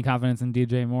 Any confidence in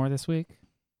DJ Moore this week?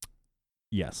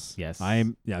 Yes. Yes.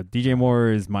 DJ Moore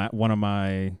is one of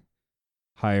my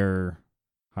higher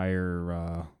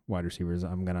wide receivers.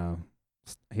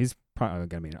 He's probably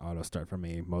gonna be an auto start for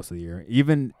me most of the year,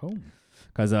 even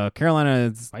because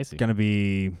Carolina is Spicy. gonna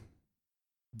be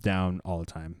down all the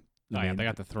time. Yeah, they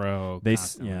got to throw. They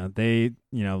constantly.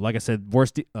 like I said,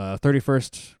 worst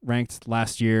 31st ranked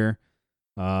last year.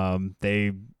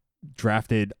 They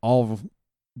drafted all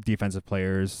defensive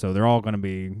players, so they're all going to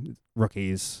be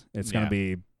rookies. It's going to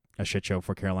be a shit show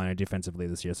for Carolina defensively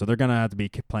this year. So they're going to have to be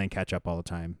playing catch up all the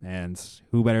time. And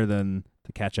who better than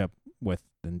to catch up with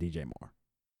than DJ Moore?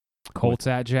 Colts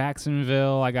at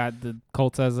Jacksonville. I got the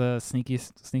Colts as a sneaky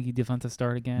defensive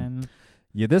start again.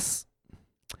 Yeah, this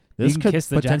you can could kiss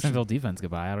the potentially- Jacksonville defense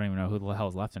goodbye. I don't even know who the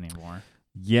hell's left anymore.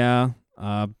 Yeah,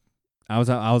 I was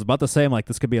about to say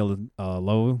this could be a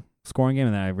low scoring game,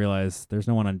 and then I realized there's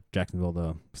no one on Jacksonville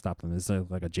to stop them. It's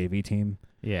like a JV team.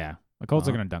 Yeah, the Colts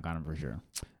are going to dunk on him for sure.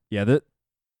 Yeah,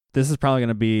 this is probably going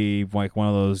to be like one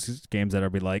of those games that'll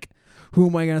be like, who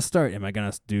am I going to start? Am I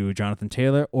going to do Jonathan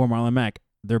Taylor or Marlon Mack?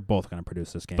 They're both going to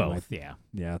produce this game. Both, yeah.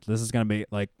 Yeah, this is going to be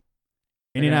like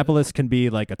Indianapolis can be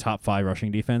like a top 5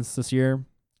 rushing defense this year,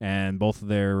 and both of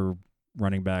their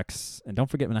running backs, and don't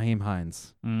forget Nyheim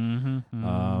Hines.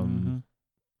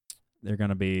 They're going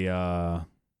to be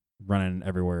running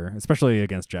everywhere, especially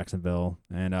against Jacksonville.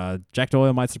 And Jack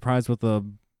Doyle might surprise with a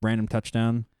random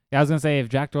touchdown. Yeah, I was going to say, if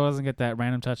Jack Doyle doesn't get that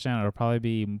random touchdown, it'll probably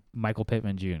be Michael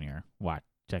Pittman Jr. Watch,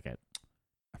 check it.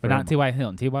 But not T.Y.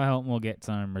 Hilton. T.Y. Hilton will get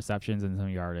some receptions and some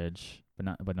yardage,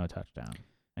 but no touchdown.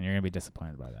 And you're going to be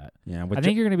disappointed by that. Yeah, I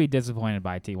think you're going to be disappointed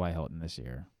by T.Y. Hilton this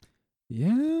year.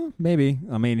 Yeah, maybe.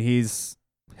 I mean, he's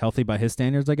healthy by his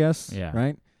standards, I guess. Yeah.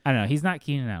 Right? I don't know. He's not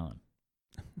Keenan Allen.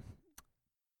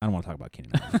 I don't want to talk about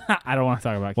Keenan Allen. I don't want to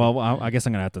talk about Keenan. Well, I guess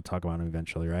I'm going to have to talk about him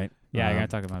eventually, right? Yeah, you're going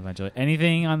to talk about it eventually.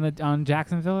 Anything on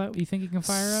Jacksonville that you think you can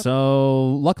fire up?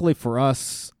 So, luckily for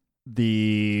us,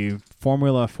 the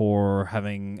formula for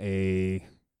having a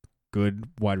good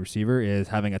wide receiver is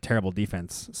having a terrible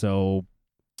defense. So,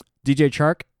 DJ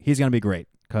Chark, he's going to be great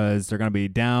because they're going to be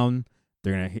down.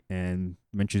 And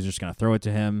Minshew's just going to throw it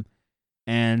to him.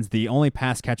 And the only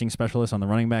pass catching specialist on the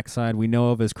running back side we know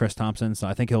of is Chris Thompson. So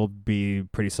I think he'll be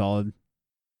pretty solid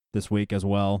this week as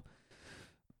well.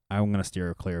 I'm going to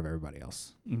steer clear of everybody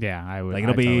else. Yeah, I would. Like,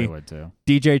 it'll I totally be would too.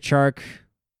 DJ Chark,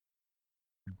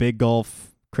 Big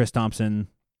Gulf, Chris Thompson,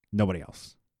 nobody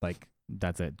else. Like,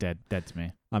 that's it. Dead to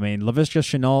me. I mean, Laviska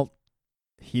Shenault,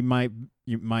 you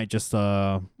might just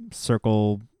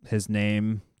circle his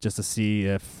name just to see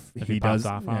if he does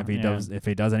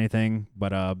anything.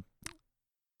 But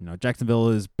Jacksonville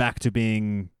is back to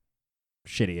being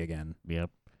shitty again. Yep.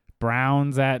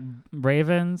 Browns at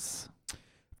Ravens.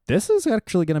 This is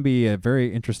actually going to be a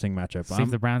very interesting matchup. See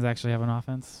if the Browns actually have an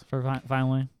offense for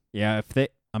finally. Yeah, if they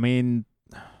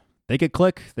could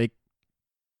click. They're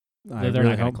not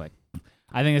going to click.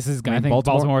 I think I think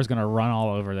Baltimore is going to run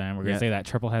all over them. We're going to say that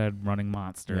triple-headed running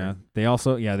monster. Yeah. They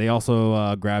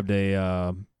also grabbed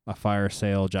a fire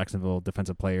sale Jacksonville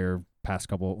defensive player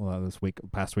past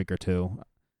week or two.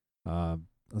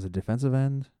 Was it defensive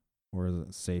end? or is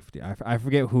it safety? I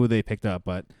forget who they picked up,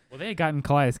 but Well, they had gotten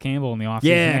Calais Campbell in the offseason.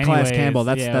 yeah, Calais anyways. Campbell.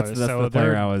 That's Yeah, that's so the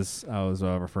player I was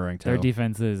referring to. Their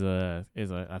defense is I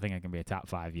think it can be a top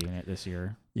 5 unit this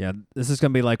year. Yeah, this is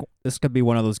gonna be this could be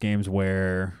one of those games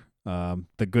where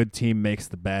the good team makes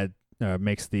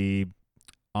the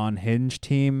unhinged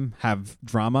team have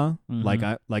drama.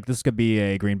 Mhm. Like this could be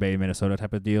a Green Bay Minnesota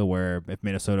type of deal where if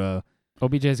Minnesota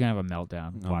OBJ is gonna have a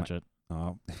meltdown. Watch it.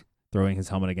 throwing his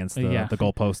helmet against the Yeah.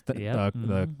 goalpost, Yep.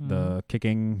 the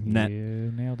kicking net.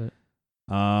 You nailed it.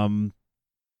 I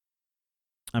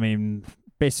mean,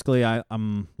 basically,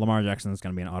 Lamar Jackson is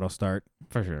gonna be an auto start.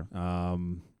 For sure.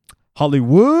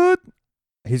 Hollywood,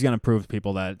 he's gonna prove to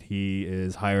people that he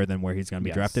is higher than where he's gonna be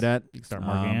Yes. drafted at. You can start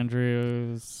Mark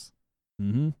Andrews.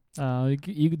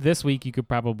 Mm-hmm. This week you could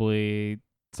probably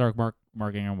start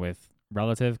marking him with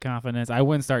relative confidence. I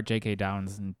wouldn't start J.K.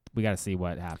 Downs, and we got to see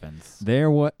what happens.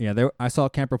 I saw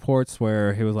camp reports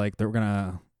where he was like they were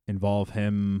gonna involve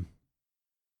him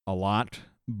a lot,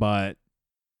 but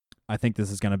I think this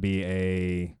is gonna be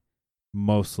a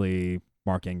mostly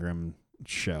Mark Ingram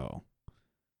show.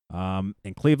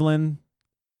 In Cleveland,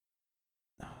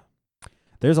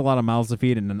 there's a lot of mouths to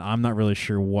feed, and I'm not really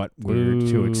sure what we're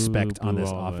to expect on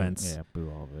this offense. Yeah, boo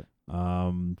all of it.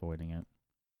 Avoiding it.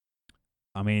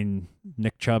 I mean,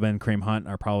 Nick Chubb and Kareem Hunt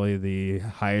are probably the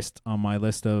highest on my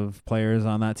list of players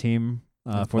on that team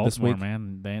for this week.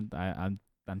 Man,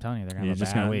 I'm telling you, they're gonna You're have a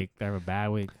just bad gonna- week. They have a bad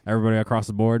week. Everybody across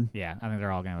the board. Yeah, I think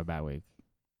they're all gonna have a bad week.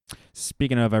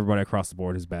 Speaking of everybody across the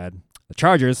board who's bad, the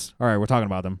Chargers. All right, we're talking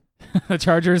about them. The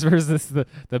Chargers versus the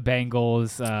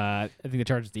Bengals. I think the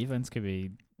Chargers defense could be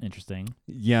interesting.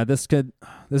 Yeah, this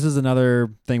is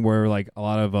another thing where like a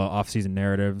lot of off-season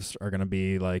narratives are gonna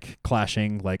be like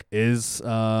clashing. Like, is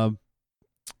Joe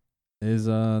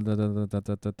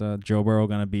Burrow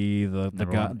gonna be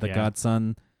the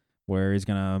godson, where he's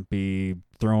gonna be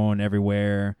thrown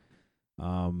everywhere?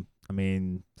 I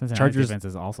mean, Cincinnati Chargers defense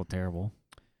is also terrible.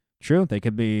 True, they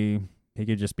could be. He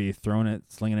could just be throwing it,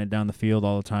 slinging it down the field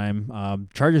all the time.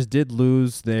 Chargers did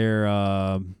lose their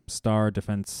star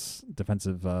defensive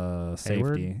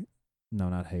safety. No,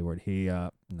 not Hayward. He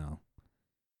no.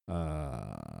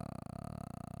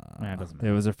 It doesn't It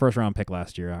matter. was a first round pick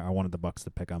last year. I wanted the Bucks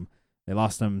to pick him. They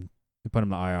lost him. They put him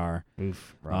to IR.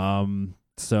 Oof. Rough.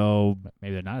 So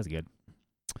Maybe they're not as good.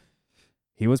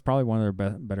 he was probably one of their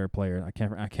better players. I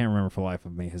can't remember for the life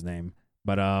of me his name.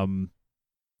 But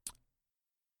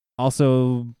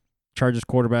also Chargers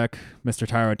quarterback Mr.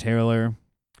 Tyrod Taylor.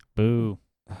 Boo.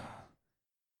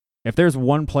 If there's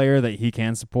one player that he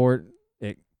can support,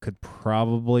 it could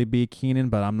probably be Keenan,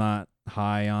 but I'm not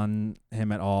high on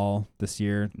him at all this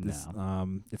year.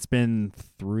 It's been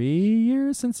 3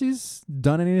 years since he's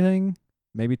done anything,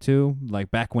 maybe 2,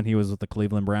 like back when he was with the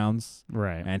Cleveland Browns,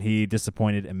 Right. and he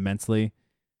disappointed immensely.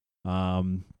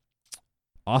 Austin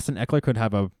Eckler could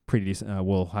have a pretty decent.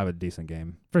 Will have a decent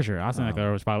game For sure. Austin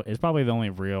Eckler is probably the only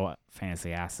real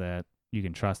fantasy asset you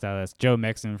can trust out of this. Joe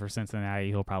Mixon for Cincinnati,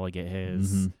 he'll probably get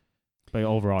his. Mm-hmm. But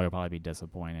overall, you'll probably be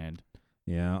disappointed.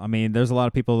 Yeah, I mean, there's a lot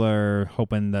of people that are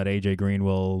hoping that AJ Green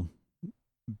will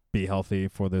be healthy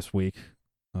for this week.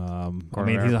 I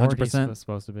mean, he's 100%. He's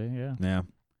supposed to be, yeah. Yeah.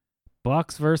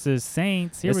 Bucks versus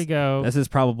Saints. Here we go. This is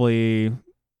probably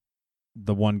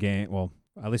the one game. Well,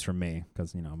 at least for me,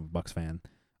 because I'm a Bucks fan.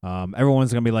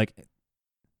 Everyone's gonna be like,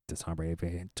 "Does Tom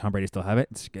Brady still have it?"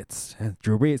 It's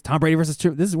Drew Brees. Tom Brady versus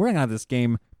Drew. We're gonna have this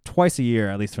game twice a year,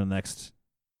 at least for the next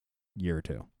year or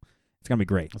two. It's gonna be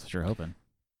great. That's what you're hoping.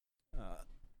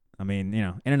 I mean,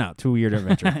 in and out, 2-year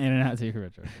adventure. In and out to your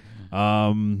retro.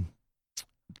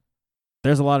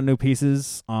 There's a lot of new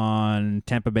pieces on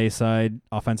Tampa Bay side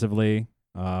offensively.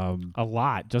 A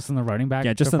lot, just in the running back.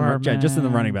 Yeah, just in the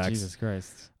running backs. Jesus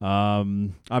Christ.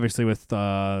 Obviously with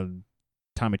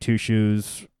Tommy Two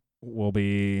Shoes will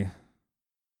be.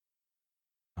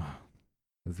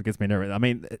 This gets me nervous. I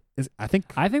mean, I think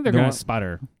they're gonna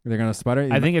sputter. They're gonna sputter.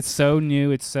 I think it's so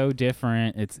new. It's so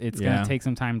different. It's Yeah. gonna take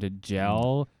some time to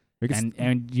gel, Because-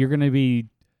 and you're gonna be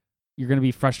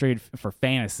frustrated for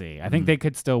fantasy. I think Mhm. they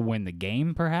could still win the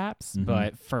game, perhaps, Mhm.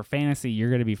 but for fantasy,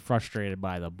 you're gonna be frustrated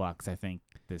by the Bucks. I think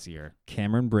this year.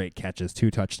 Cameron Brate catches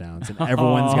 2 touchdowns, and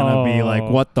everyone's gonna be like,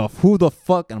 Oh. "What the? Who the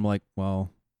fuck?" And I'm like,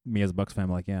 "Well, me as a Bucks fan,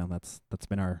 I'm like, yeah, that's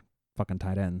been our fucking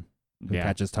tight end who Yeah.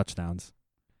 catches touchdowns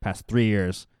past 3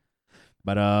 years."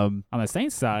 But On the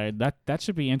Saints side, that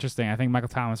should be interesting. I think Michael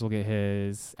Thomas will get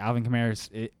his. Alvin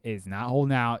Kamara is not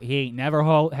holding out. He ain't never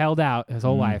held out his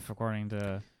whole Mhm. life, according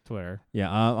to Twitter.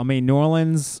 yeah, I mean, New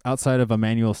Orleans outside of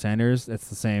Emmanuel Sanders, it's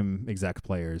the same exact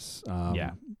players.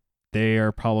 Yeah. They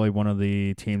are probably one of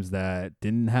the teams that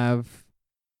didn't have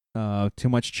too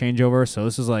much changeover. So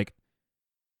this is like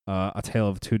a tale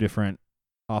of two different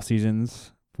off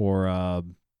seasons for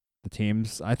the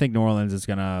teams. I think New Orleans is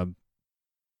gonna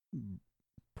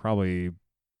probably,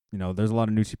 there's a lot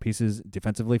of new pieces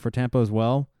defensively for Tampa as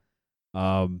well.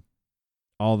 All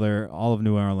of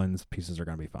New Orleans pieces are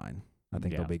gonna be fine. I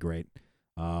think they'll be great.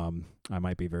 I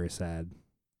might be very sad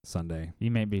Sunday.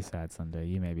 You may be sad Sunday.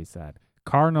 You may be sad.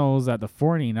 Cardinals at the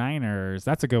 49ers.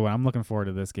 That's a good one. I'm looking forward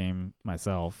to this game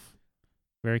myself.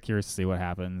 Very curious to see what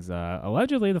happens.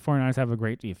 Allegedly, the 49ers have a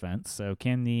great defense. So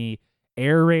can the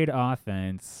air raid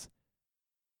offense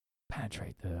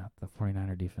penetrate the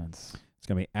 49er defense? It's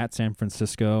going to be at San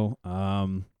Francisco. I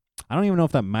don't even know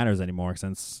if that matters anymore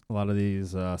since a lot of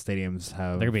these stadiums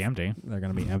have... They're going to be empty. They're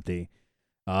going to be empty.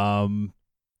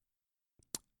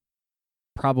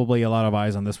 Probably a lot of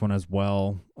eyes on this one as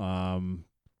well.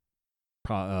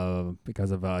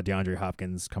 Because of DeAndre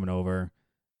Hopkins coming over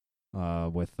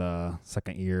with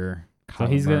second year. So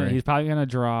he's probably gonna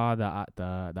draw the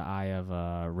eye of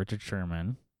Richard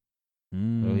Sherman. I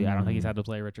don't think he's had to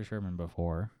play Richard Sherman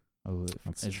before.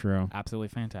 That's true. Absolutely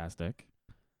fantastic.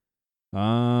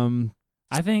 I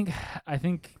think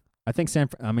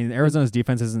Arizona's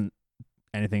defense isn't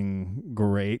anything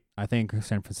great. I think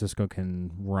San Francisco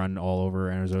can run all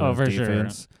over Arizona's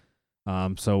defense. Sure.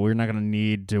 So we're not going to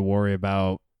need to worry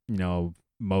about,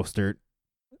 Mostert.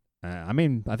 I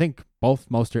think both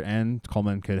Mostert and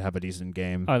Coleman could have a decent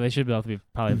game. Oh, they should be able to be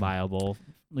probably viable,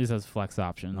 at least as flex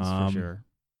options for sure.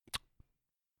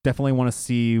 Definitely want to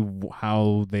see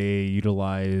how they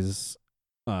utilize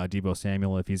Deebo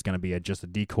Samuel if he's going to be just a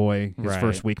decoy his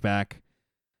first week back.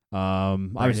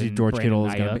 Obviously, George Kittle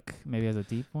is going to be maybe as a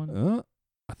deep one.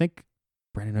 I think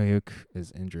Brandon Ayuk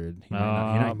is injured. He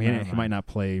might not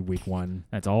play week 1.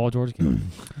 That's all George Kittle.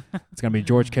 It's going to be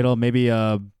George Kittle. Maybe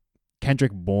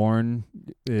Kendrick Bourne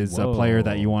is a player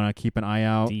that you want to keep an eye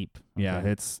out. Deep. Okay. Yeah,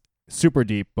 it's super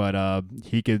deep, but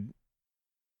he could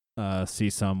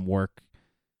see some work.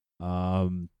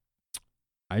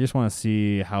 I just want to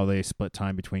see how they split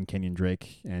time between Kenyon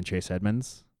Drake and Chase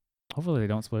Edmonds. Hopefully they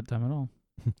don't split time at all.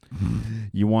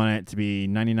 You want it to be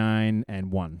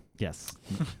 99-1. Yes.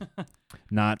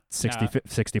 Not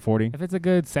 60-40. If it's a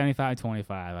good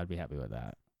 75-25, I'd be happy with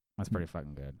that. That's pretty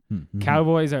fucking good. Mm-hmm.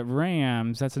 Cowboys at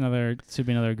Rams. Should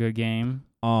be another good game.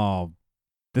 Oh,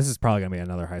 this is probably gonna be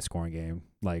another high scoring game.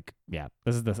 I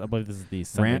believe this is the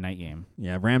Sunday night game.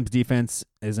 Yeah, Rams defense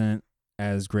isn't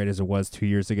as great as it was 2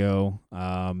 years ago.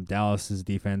 Dallas's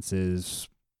defense is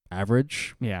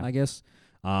average. Yeah, I guess.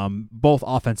 Both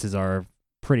offenses are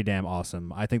pretty damn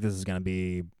awesome. I think this is gonna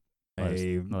be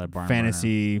a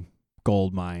fantasy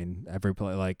gold mine. Every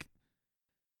play,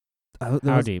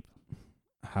 how deep?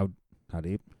 How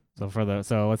deep? So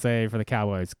let's say for the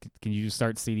Cowboys, can you just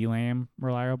start CeeDee Lamb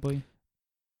reliably?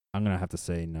 I'm gonna have to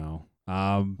say no.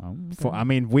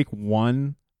 Okay. Week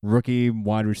 1, rookie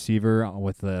wide receiver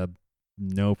with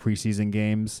no preseason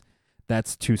games.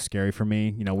 That's too scary for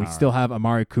me. We still have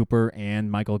Amari Cooper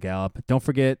and Michael Gallup. Don't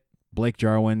forget Blake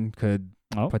Jarwin could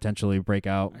potentially break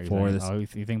out for this. Oh,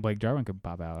 you think Blake Jarwin could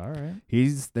pop out? All right.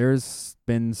 There's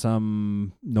been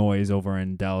some noise over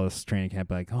in Dallas training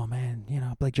camp, like, oh man,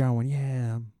 Blake Jarwin,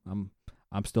 yeah.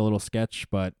 I'm still a little sketch,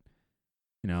 but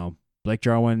Blake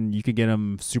Jarwin, you could get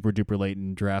him super duper late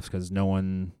in drafts because no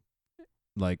one,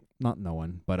 not no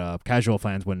one, but casual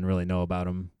fans wouldn't really know about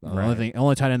him. The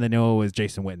only tight end they know is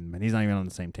Jason Witten, and he's not even on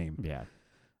the same team. Yeah.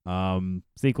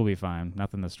 Zeke will be fine.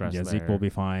 Nothing to stress. Yeah, Zeke will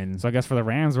be fine. So I guess for the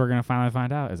Rams, we're gonna finally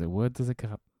find out: is it Woods? Is it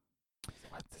Cup?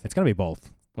 It's gonna be both.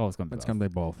 Well, it's gonna be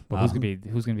both. But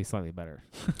who's gonna be slightly better?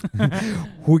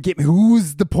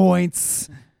 Who's the points?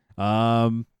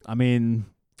 Cup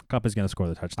is gonna score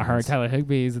the touchdown. I heard Tyler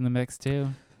Higbee's in the mix too.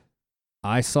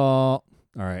 I saw. All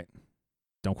right,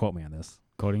 don't quote me on this.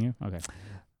 Quoting you? Okay.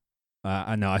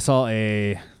 No, I saw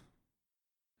a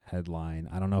headline.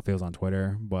 I don't know if it was on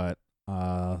Twitter, but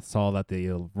saw that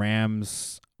the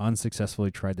Rams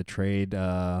unsuccessfully tried to trade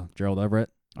Gerald Everett.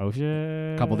 Oh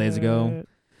shit! A couple days ago.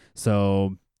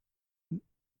 So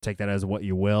take that as what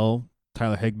you will.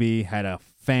 Tyler Higbee had a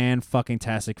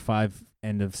fan-fucking-tastic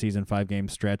end of season 5-game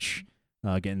stretch,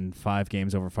 getting 5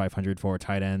 games over 500 for a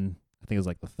tight end. I think it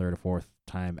was the third or fourth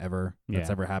time ever that's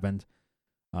ever happened.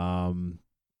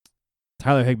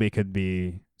 Tyler Higbee could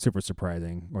be super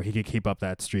surprising, or he could keep up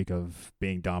that streak of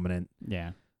being dominant.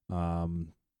 Yeah.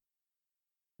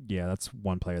 Yeah, that's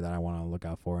one player that I want to look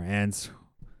out for. And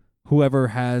whoever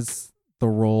has the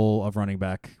role of running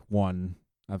back 1,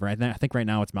 I think right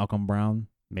now it's Malcolm Brown.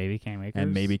 Maybe Cam Akers.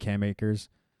 And maybe Cam Akers.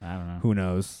 I don't know. Who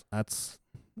knows? That's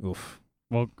oof.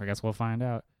 Well, I guess we'll find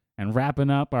out. And wrapping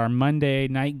up our Monday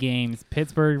night games,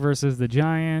 Pittsburgh versus the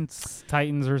Giants,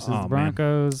 Titans versus the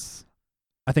Broncos.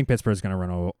 Man. I think Pittsburgh's going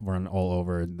to run all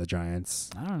over the Giants.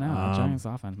 I don't know. The Giants'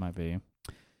 offense might be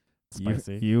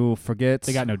spicy. You forget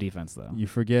They got no defense though. You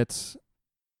forget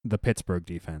the Pittsburgh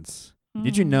defense.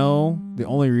 Did you know the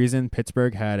only reason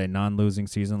Pittsburgh had a non-losing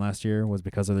season last year was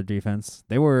because of their defense?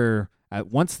 They were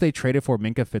once they traded for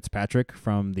Minkah Fitzpatrick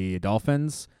from the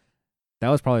Dolphins. That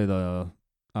was probably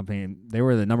they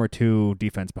were the number 2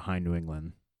 defense behind New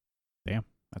England. Damn,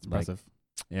 that's impressive.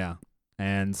 Yeah,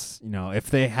 and if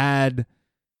they had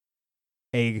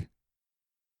a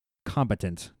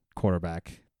competent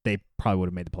quarterback, they probably would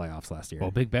have made the playoffs last year.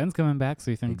 Well, Big Ben's coming back,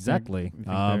 so you think exactly?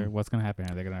 What's going to happen?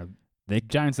 Are they going to? The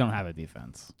Giants don't have a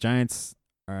defense. Giants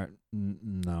are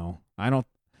no.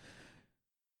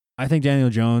 I think Daniel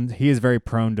Jones, he is very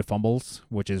prone to fumbles,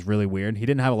 which is really weird. He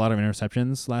didn't have a lot of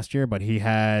interceptions last year, but he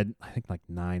had, I think, like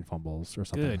 9 fumbles or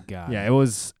something. Good God. Yeah, it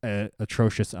was an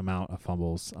atrocious amount of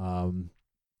fumbles.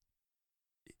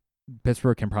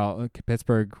 Pittsburgh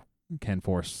can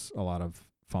force a lot of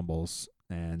fumbles,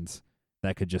 and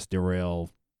that could just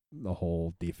derail the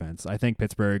whole defense. I think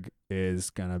Pittsburgh is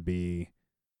going to be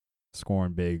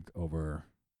scoring big over.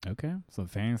 Okay, so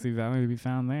fantasy value to be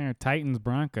found there. Titans,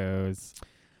 Broncos.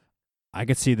 I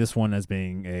could see this one as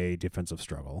being a defensive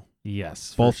struggle.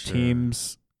 Yes, both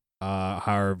teams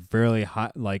are very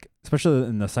hot. Like especially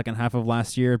in the second half of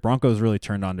last year, Broncos really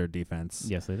turned on their defense.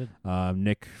 Yes, they did.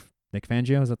 Nick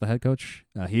Fangio, is that the head coach?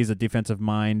 He's a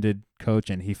defensive-minded coach,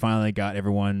 and he finally got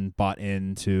everyone bought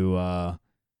into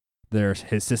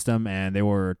his system, and they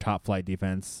were top-flight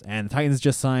defense. And the Titans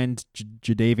just signed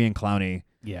Jadeveon Clowney.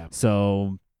 Yeah.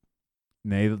 So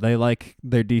they like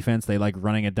their defense. They like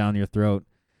running it down your throat.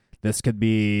 This could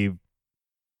be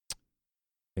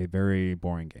a very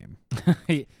boring game.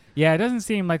 Yeah, it doesn't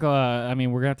seem like I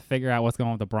mean, we're going to have to figure out what's going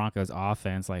on with the Broncos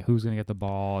offense, like who's going to get the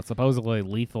ball. It's supposedly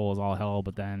lethal as all hell,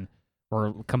 but then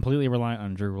we're completely reliant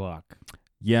on Drew Luck.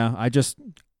 Yeah, I just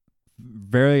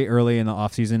very early in the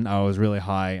offseason, I was really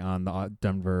high on the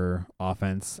Denver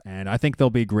offense, and I think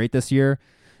they'll be great this year.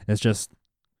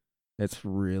 It's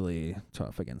really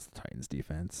tough against the Titans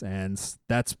defense, and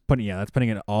that's putting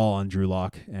it all on Drew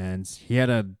Lock. And he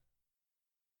had a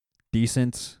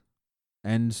decent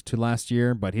end to last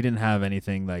year, but he didn't have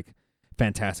anything like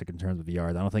fantastic in terms of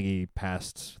yards. I don't think he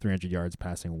passed 300 yards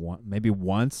passing maybe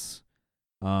once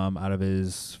out of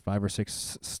his 5 or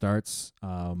 6 starts.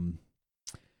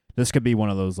 This could be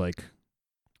one of those like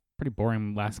pretty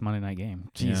boring last Monday night game.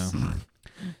 Jeez. Yeah.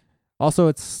 Also,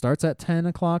 it starts at 10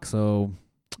 o'clock, so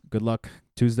good luck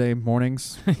Tuesday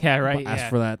mornings. Yeah, right. Ask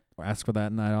for that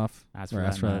night off. Ask for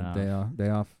that day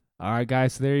off. All right,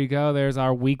 guys. So there you go. There's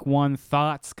our week 1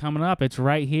 thoughts coming up. It's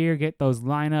right here. Get those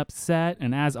lineups set.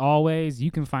 And as always, you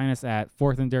can find us at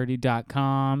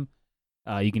fourthanddirty.com.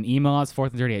 You can email us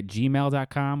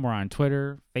fourthanddirty@gmail.com. We're on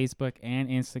Twitter, Facebook, and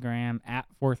Instagram at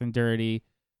fourthanddirty.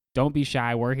 Don't be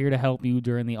shy. We're here to help you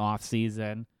during the off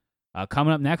season.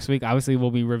 Coming up next week, obviously,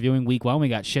 we'll be reviewing week 1. We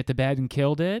got Shit the Bed and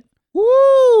Killed It.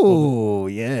 Woo!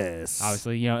 Yes.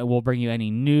 Obviously, we'll bring you any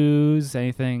news,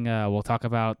 anything. We'll talk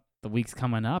about the weeks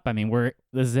coming up. I mean,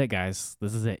 this is it, guys.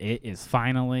 This is it. It is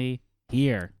finally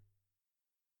here.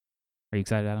 Are you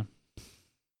excited, Adam?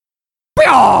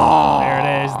 There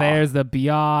it is. There's the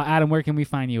Bia. Adam, where can we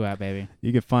find you at, baby?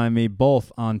 You can find me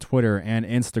both on Twitter and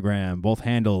Instagram. Both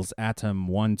handles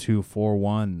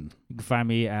Atom1241. You can find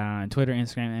me on Twitter,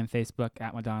 Instagram, and Facebook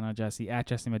at Madonna Jesse, at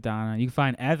Jesse Madonna. You can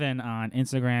find Evan on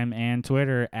Instagram and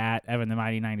Twitter at Evan the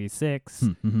Mighty 96.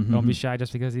 Don't be shy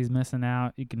just because he's missing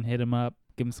out. You can hit him up,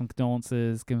 give him some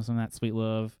condolences, give him some of that sweet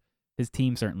love. His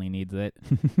team certainly needs it.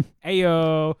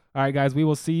 Ayo. All right, guys, we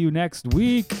will see you next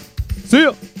week. See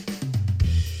ya.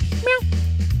 Meow.